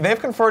underwear. They've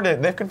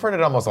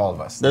converted almost all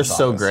of us. They're in this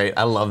so office. great.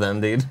 I love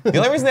them, dude. The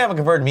only reason they haven't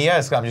converted me yet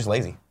is because I'm just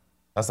lazy.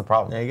 That's the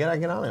problem. Yeah, you gotta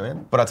get on it,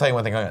 man. But I'll tell you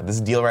one thing.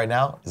 This deal right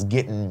now is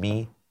getting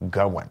me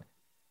going.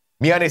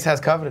 MeUndies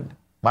has coveted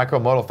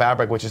micromodal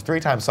fabric, which is 3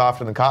 times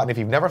softer than cotton. If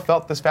you've never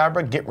felt this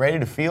fabric, get ready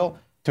to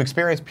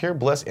experience pure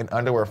bliss in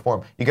underwear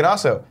form. You can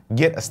also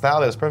get a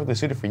style that is perfectly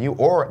suited for you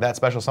or that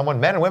special someone.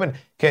 Men and women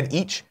can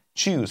each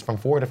choose from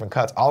 4 different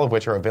cuts, all of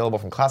which are available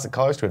from classic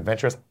colors to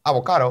adventurous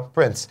avocado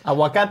prints.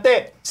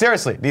 Aguacate.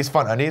 Seriously, these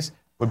fun undies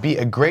would be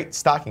a great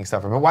stocking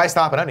stuffer. But why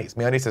stop at undies?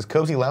 MeUndies has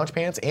cozy lounge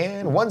pants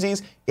and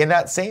onesies in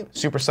that same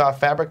super soft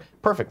fabric,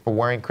 perfect for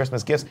wearing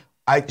Christmas gifts.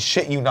 I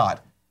shit you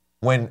not.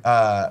 When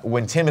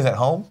Tim is at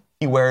home,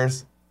 he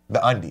wears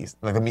the undies,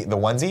 like the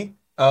onesie.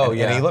 Oh, and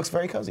yeah. he looks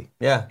very cozy.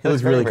 Yeah, he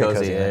looks really very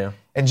cozy. man. Yeah.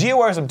 And Gia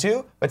wears them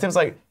too, but Tim's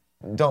like,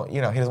 don't, he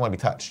doesn't want to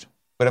be touched.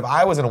 But if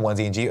I was in a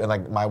onesie and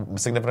like my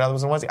significant other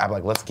was in a onesie, I'd be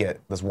like, let's get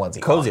this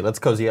onesie Cozy. on. Let's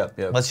cozy up.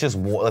 Yeah. Let's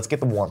get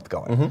the warmth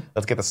going.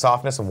 Let's get the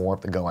softness and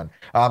warmth going.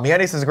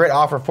 MeUndies is a great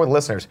offer for the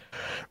listeners.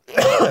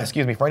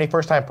 Excuse me, for any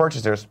first-time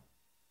purchasers.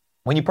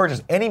 When you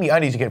purchase any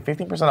MeUndies, you get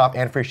 15% off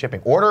and free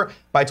shipping. Order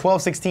by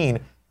 12/16.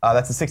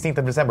 That's the 16th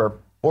of December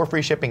for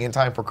free shipping in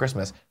time for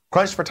Christmas.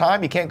 Crunched for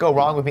time, you can't go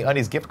wrong with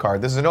MeUndies gift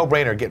card. This is a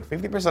no-brainer. Get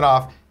 50%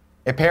 off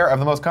a pair of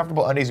the most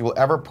comfortable undies you will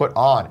ever put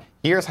on.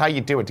 Here's how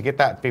you do it. To get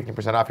that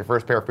 15% off your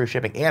first pair of free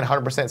shipping and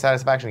 100%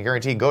 satisfaction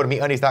guarantee, go to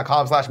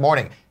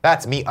MeUndies.com/morning.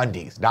 That's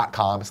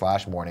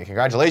MeUndies.com/morning.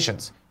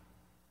 Congratulations.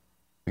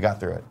 We got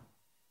through it.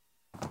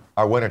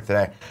 Our winner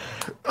today.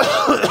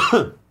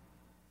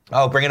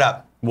 Oh, bring it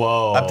up.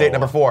 Whoa. Update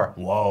number 4.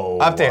 Whoa.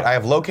 Update. I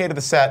have located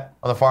the set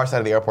on the far side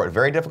of the airport.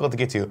 Very difficult to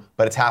get to,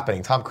 but it's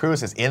happening. Tom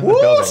Cruise is in the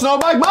building.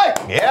 Snowbike Mike.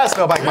 Yeah,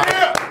 Snowbike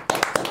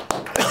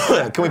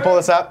Mike. Can we pull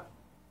this up?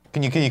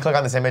 Can you click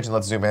on this image and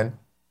let's zoom in?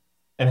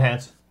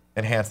 Enhance.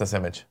 Enhance this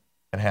image.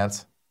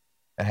 Enhance.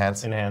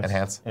 Enhance. Enhance.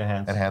 Enhance.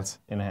 Enhance. Enhance.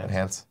 Enhance.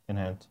 Enhance.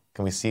 Enhance.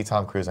 Can we see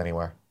Tom Cruise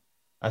anywhere?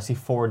 I see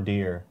 4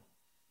 deer.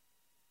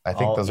 I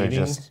think All those eating?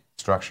 are just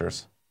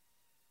structures.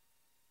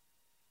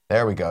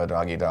 There we go,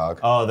 doggy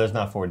dog. Oh, there's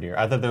not 4 deer.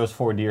 I thought there was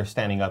 4 deer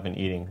standing up and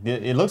eating.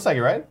 It looks like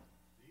it, right?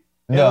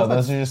 No,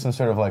 those are just some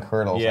sort of like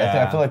hurdles.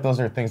 Yeah. I feel like those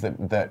are things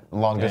that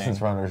long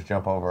distance runners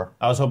jump over.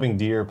 I was hoping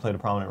deer played a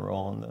prominent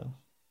role in this.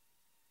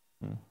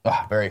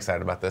 Very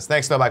excited about this.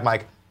 Thanks, Snowbike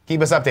Mike.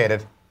 Keep us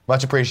updated.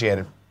 Much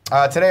appreciated.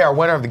 Today, our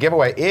winner of the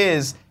giveaway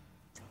is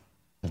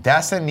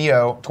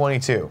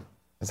Dasenio22.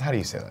 How do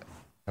you say that?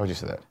 How would you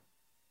say that?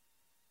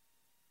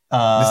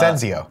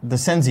 Desenzio.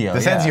 Desenzio.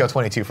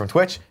 Desenzio22 from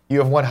Twitch. You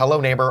have won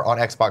Hello Neighbor on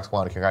Xbox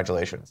One.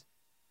 Congratulations.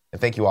 And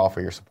thank you all for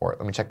your support.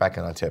 Let me check back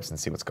in on tips and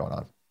see what's going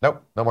on.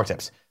 Nope, no more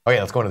tips. Okay,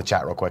 let's go into the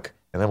chat real quick,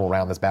 and then we'll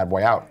round this bad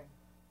boy out.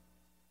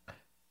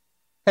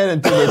 Head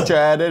into the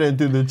chat, head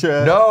into the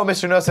chat. No,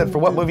 Mr. No said, for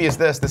what movie is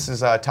this? This is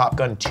Top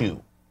Gun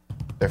 2.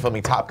 They're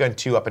filming Top Gun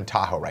 2 up in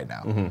Tahoe right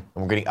now. And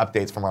we're getting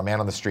updates from our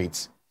man on the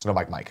streets,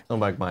 Snowbike Mike.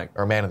 Snowbike Mike.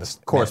 Or man on the...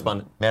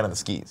 Correspondent. Man on the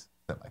skis.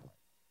 Snowbike Mike.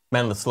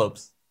 Man on the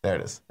slopes. There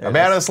it is. There Our it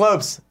man is. on the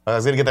slopes. I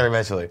was going to get there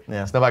eventually.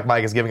 Yeah. Snowbike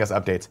Mike is giving us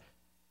updates.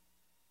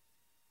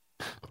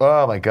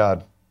 Oh, my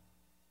God.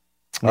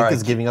 Nick right.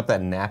 is giving up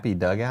that nappy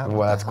dugout. Well,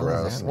 What that's the hell is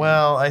gross. that, man?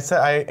 Well, I said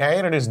I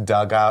introduced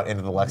dugout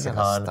into the You lexicon.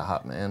 gotta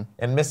stop, man.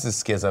 And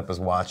Mrs. Skizup is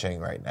watching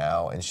right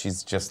now, and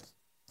she's just...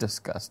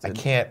 Disgusted. I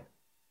can't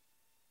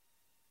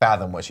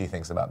fathom what she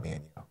thinks about me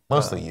and you.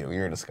 Mostly you.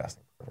 You're a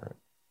disgusting pervert.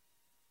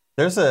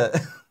 There's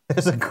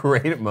a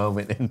great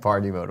moment in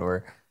party mode,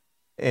 or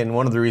in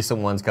one of the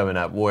recent ones coming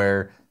up,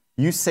 where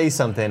you say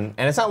something,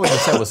 and it's not what you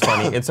said was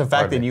funny. It's the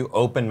fact that you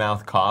open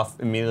mouth cough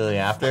immediately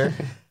after,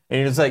 and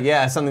you're just like,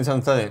 yeah, something.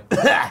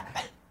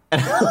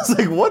 And I was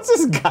like, what's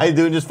this guy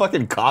doing, just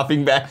fucking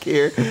coughing back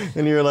here?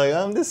 And you're like,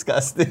 I'm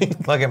disgusting.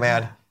 Look at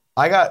man.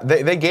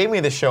 They gave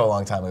me this show a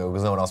long time ago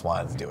because no one else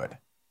wanted to do it.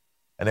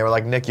 And they were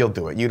like, Nick, you'll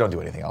do it. You don't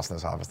do anything else in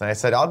this office. And I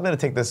said, I'm going to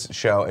take this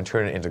show and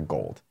turn it into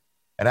gold.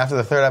 And after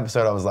the 3rd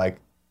episode, I was like,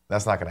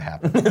 that's not going to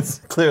happen. It's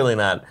clearly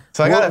not.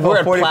 So I got to We're fill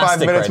at 45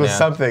 plastic minutes right with now.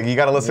 something. You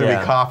got to listen to Yeah.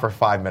 me cough for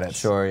 5 minutes.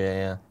 Sure,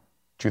 yeah.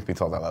 Truth be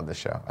told, I love this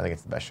show. I think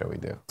it's the best show we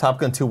do. Top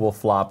Gun 2 will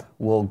flop.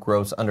 Will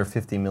gross under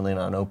 $50 million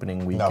on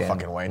opening weekend. No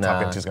fucking way. Nah,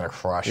 Top Gun 2 is going to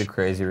crush. You're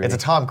crazy, It's Rudy. a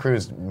Tom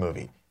Cruise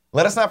movie.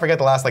 Let us not forget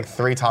the last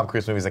 3 Tom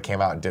Cruise movies that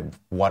came out and did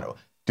one.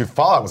 Dude,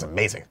 Fallout was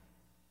amazing.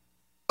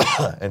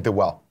 And did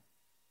well.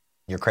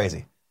 You're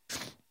crazy.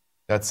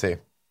 Let's see.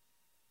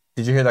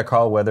 Did you hear that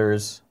Carl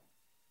Weathers,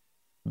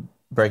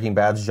 Breaking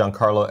Bad's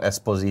Giancarlo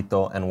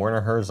Esposito, and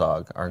Werner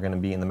Herzog are going to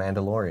be in The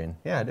Mandalorian?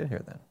 Yeah, I did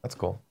hear that. That's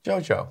cool.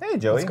 Jojo. Hey,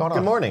 Joey. What's going on?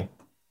 Good morning.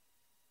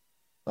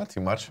 Not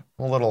too much.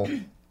 I'm a little...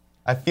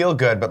 I feel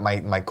good, but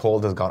my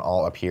cold has gone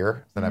all up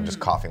here. Then I'm just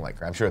coughing like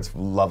crazy. I'm sure it's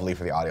lovely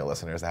for the audio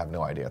listeners that have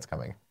no idea it's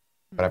coming.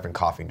 But I've been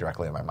coughing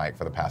directly in my mic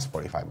for the past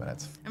 45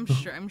 minutes.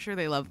 I'm sure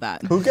they love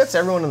that. Who gets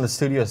everyone in the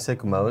studio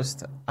sick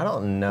most? I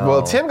don't know.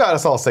 Well, Tim got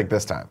us all sick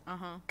this time.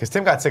 Because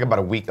Tim got sick about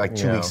a week,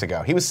 2 weeks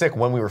ago. He was sick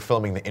when we were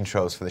filming the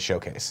intros for the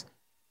showcase.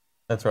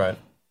 That's right.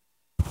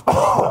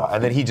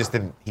 And then he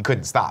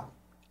couldn't stop.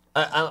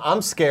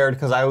 I'm scared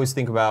because I always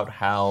think about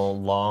how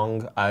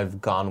long I've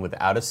gone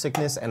without a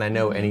sickness, and I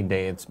know any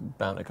day it's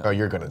bound to come. Oh,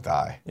 you're going to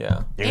die.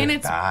 Yeah. You're And gonna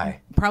it's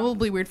die.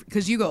 probably weird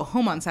because you go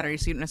home on Saturday,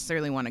 so you don't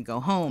necessarily want to go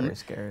home Very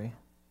scary.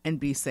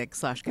 and be sick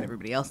 / get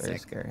everybody else Very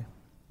sick. scary.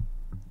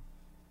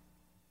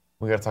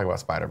 We got to talk about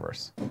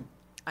Spider-Verse.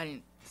 I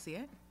didn't see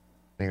it.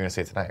 You're going to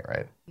see it tonight,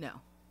 right? No, Thought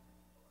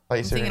you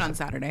I'm said seeing it you're on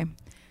Saturday.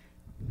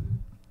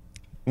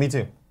 Me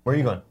too. Where are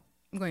you going?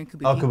 I'm going to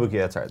Oh, Kabuki. Kabuki.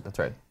 That's right. That's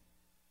right.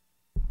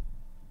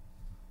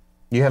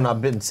 You have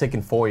not been sick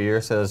in 4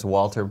 years, says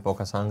Walter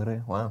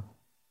Bocasangre. Wow.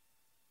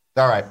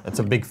 All right. That's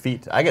a big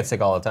feat. I get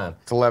sick all the time.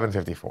 It's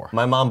 11:54.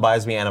 My mom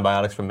buys me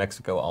antibiotics from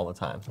Mexico all the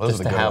time. Those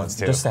just are to the good have, ones,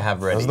 too. Just to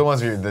have ready. Those are the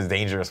ones, the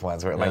dangerous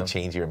ones where it Yeah. might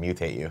change you or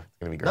mutate you. It's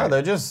going to be great. No,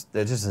 they're just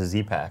a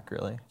Z-pack,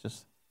 really.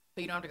 Just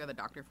But you don't have to go to the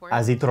doctor for it.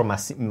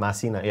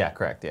 azithromycina. Yeah,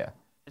 correct, yeah.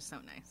 They're so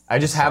nice. I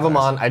just have them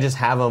on. I just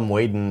have them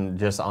waiting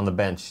just on the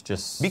bench.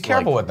 Just be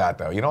careful with that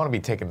though. You don't want to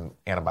be taking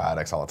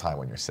antibiotics all the time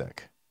when you're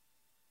sick,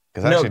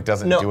 because that actually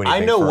doesn't do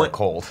anything for a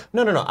cold.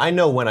 No. I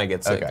know when I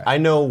get sick. Okay. I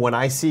know when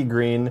I see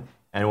green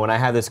and when I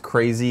have this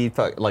crazy,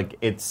 like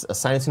it's a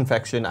sinus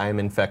infection. I am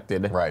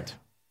infected. Right.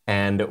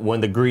 And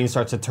when the green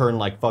starts to turn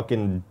like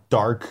fucking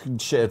dark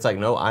shit, it's like,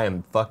 no, I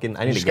need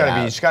to get out.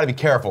 You just gotta be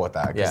careful with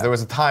that, because there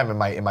was a time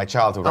in my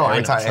childhood where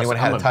every time anyone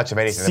had a touch of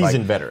anything,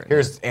 seasoned veteran.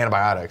 Here's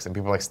antibiotics, and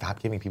people are like,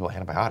 stop giving people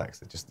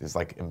antibiotics. It just is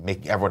like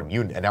making everyone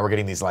immune, and now we're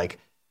getting these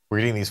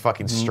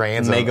fucking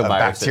strains of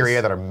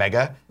bacteria that are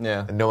mega,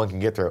 and no one can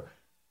get through.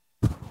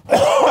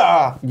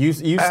 You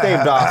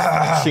staved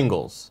off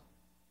shingles.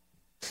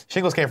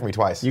 Shingles came for me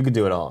twice. You could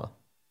do it all.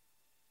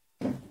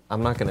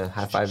 I'm not gonna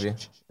high five you.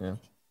 Yeah.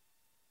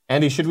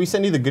 Andy, should we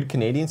send you the good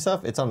Canadian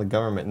stuff? It's on the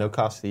government, no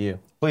cost to you.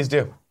 Please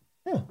do.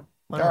 Yeah.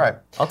 All right.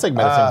 I'll take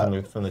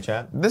medicine from the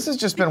chat. This has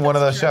just been one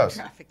of those shows.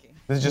 This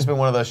has just been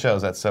one of those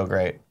shows that's so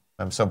great.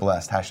 I'm so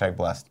blessed.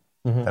 #blessed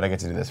that I get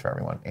to do this for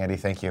everyone. Andy,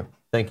 thank you.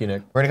 Thank you,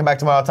 Nick. We're gonna come back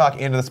tomorrow, talk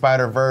Into the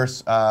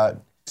Spider-Verse.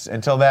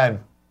 Until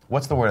then,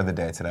 what's the word of the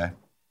day today?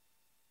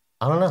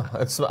 I don't know.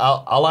 It's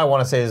all I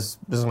want to say is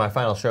this is my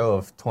final show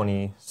of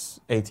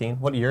 2018.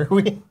 What year are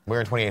we?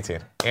 We're in 2018.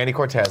 Andy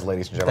Cortez,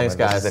 ladies and gentlemen. Thanks,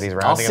 guys. He's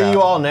I'll see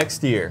you all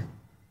next year.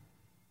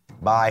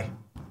 Bye.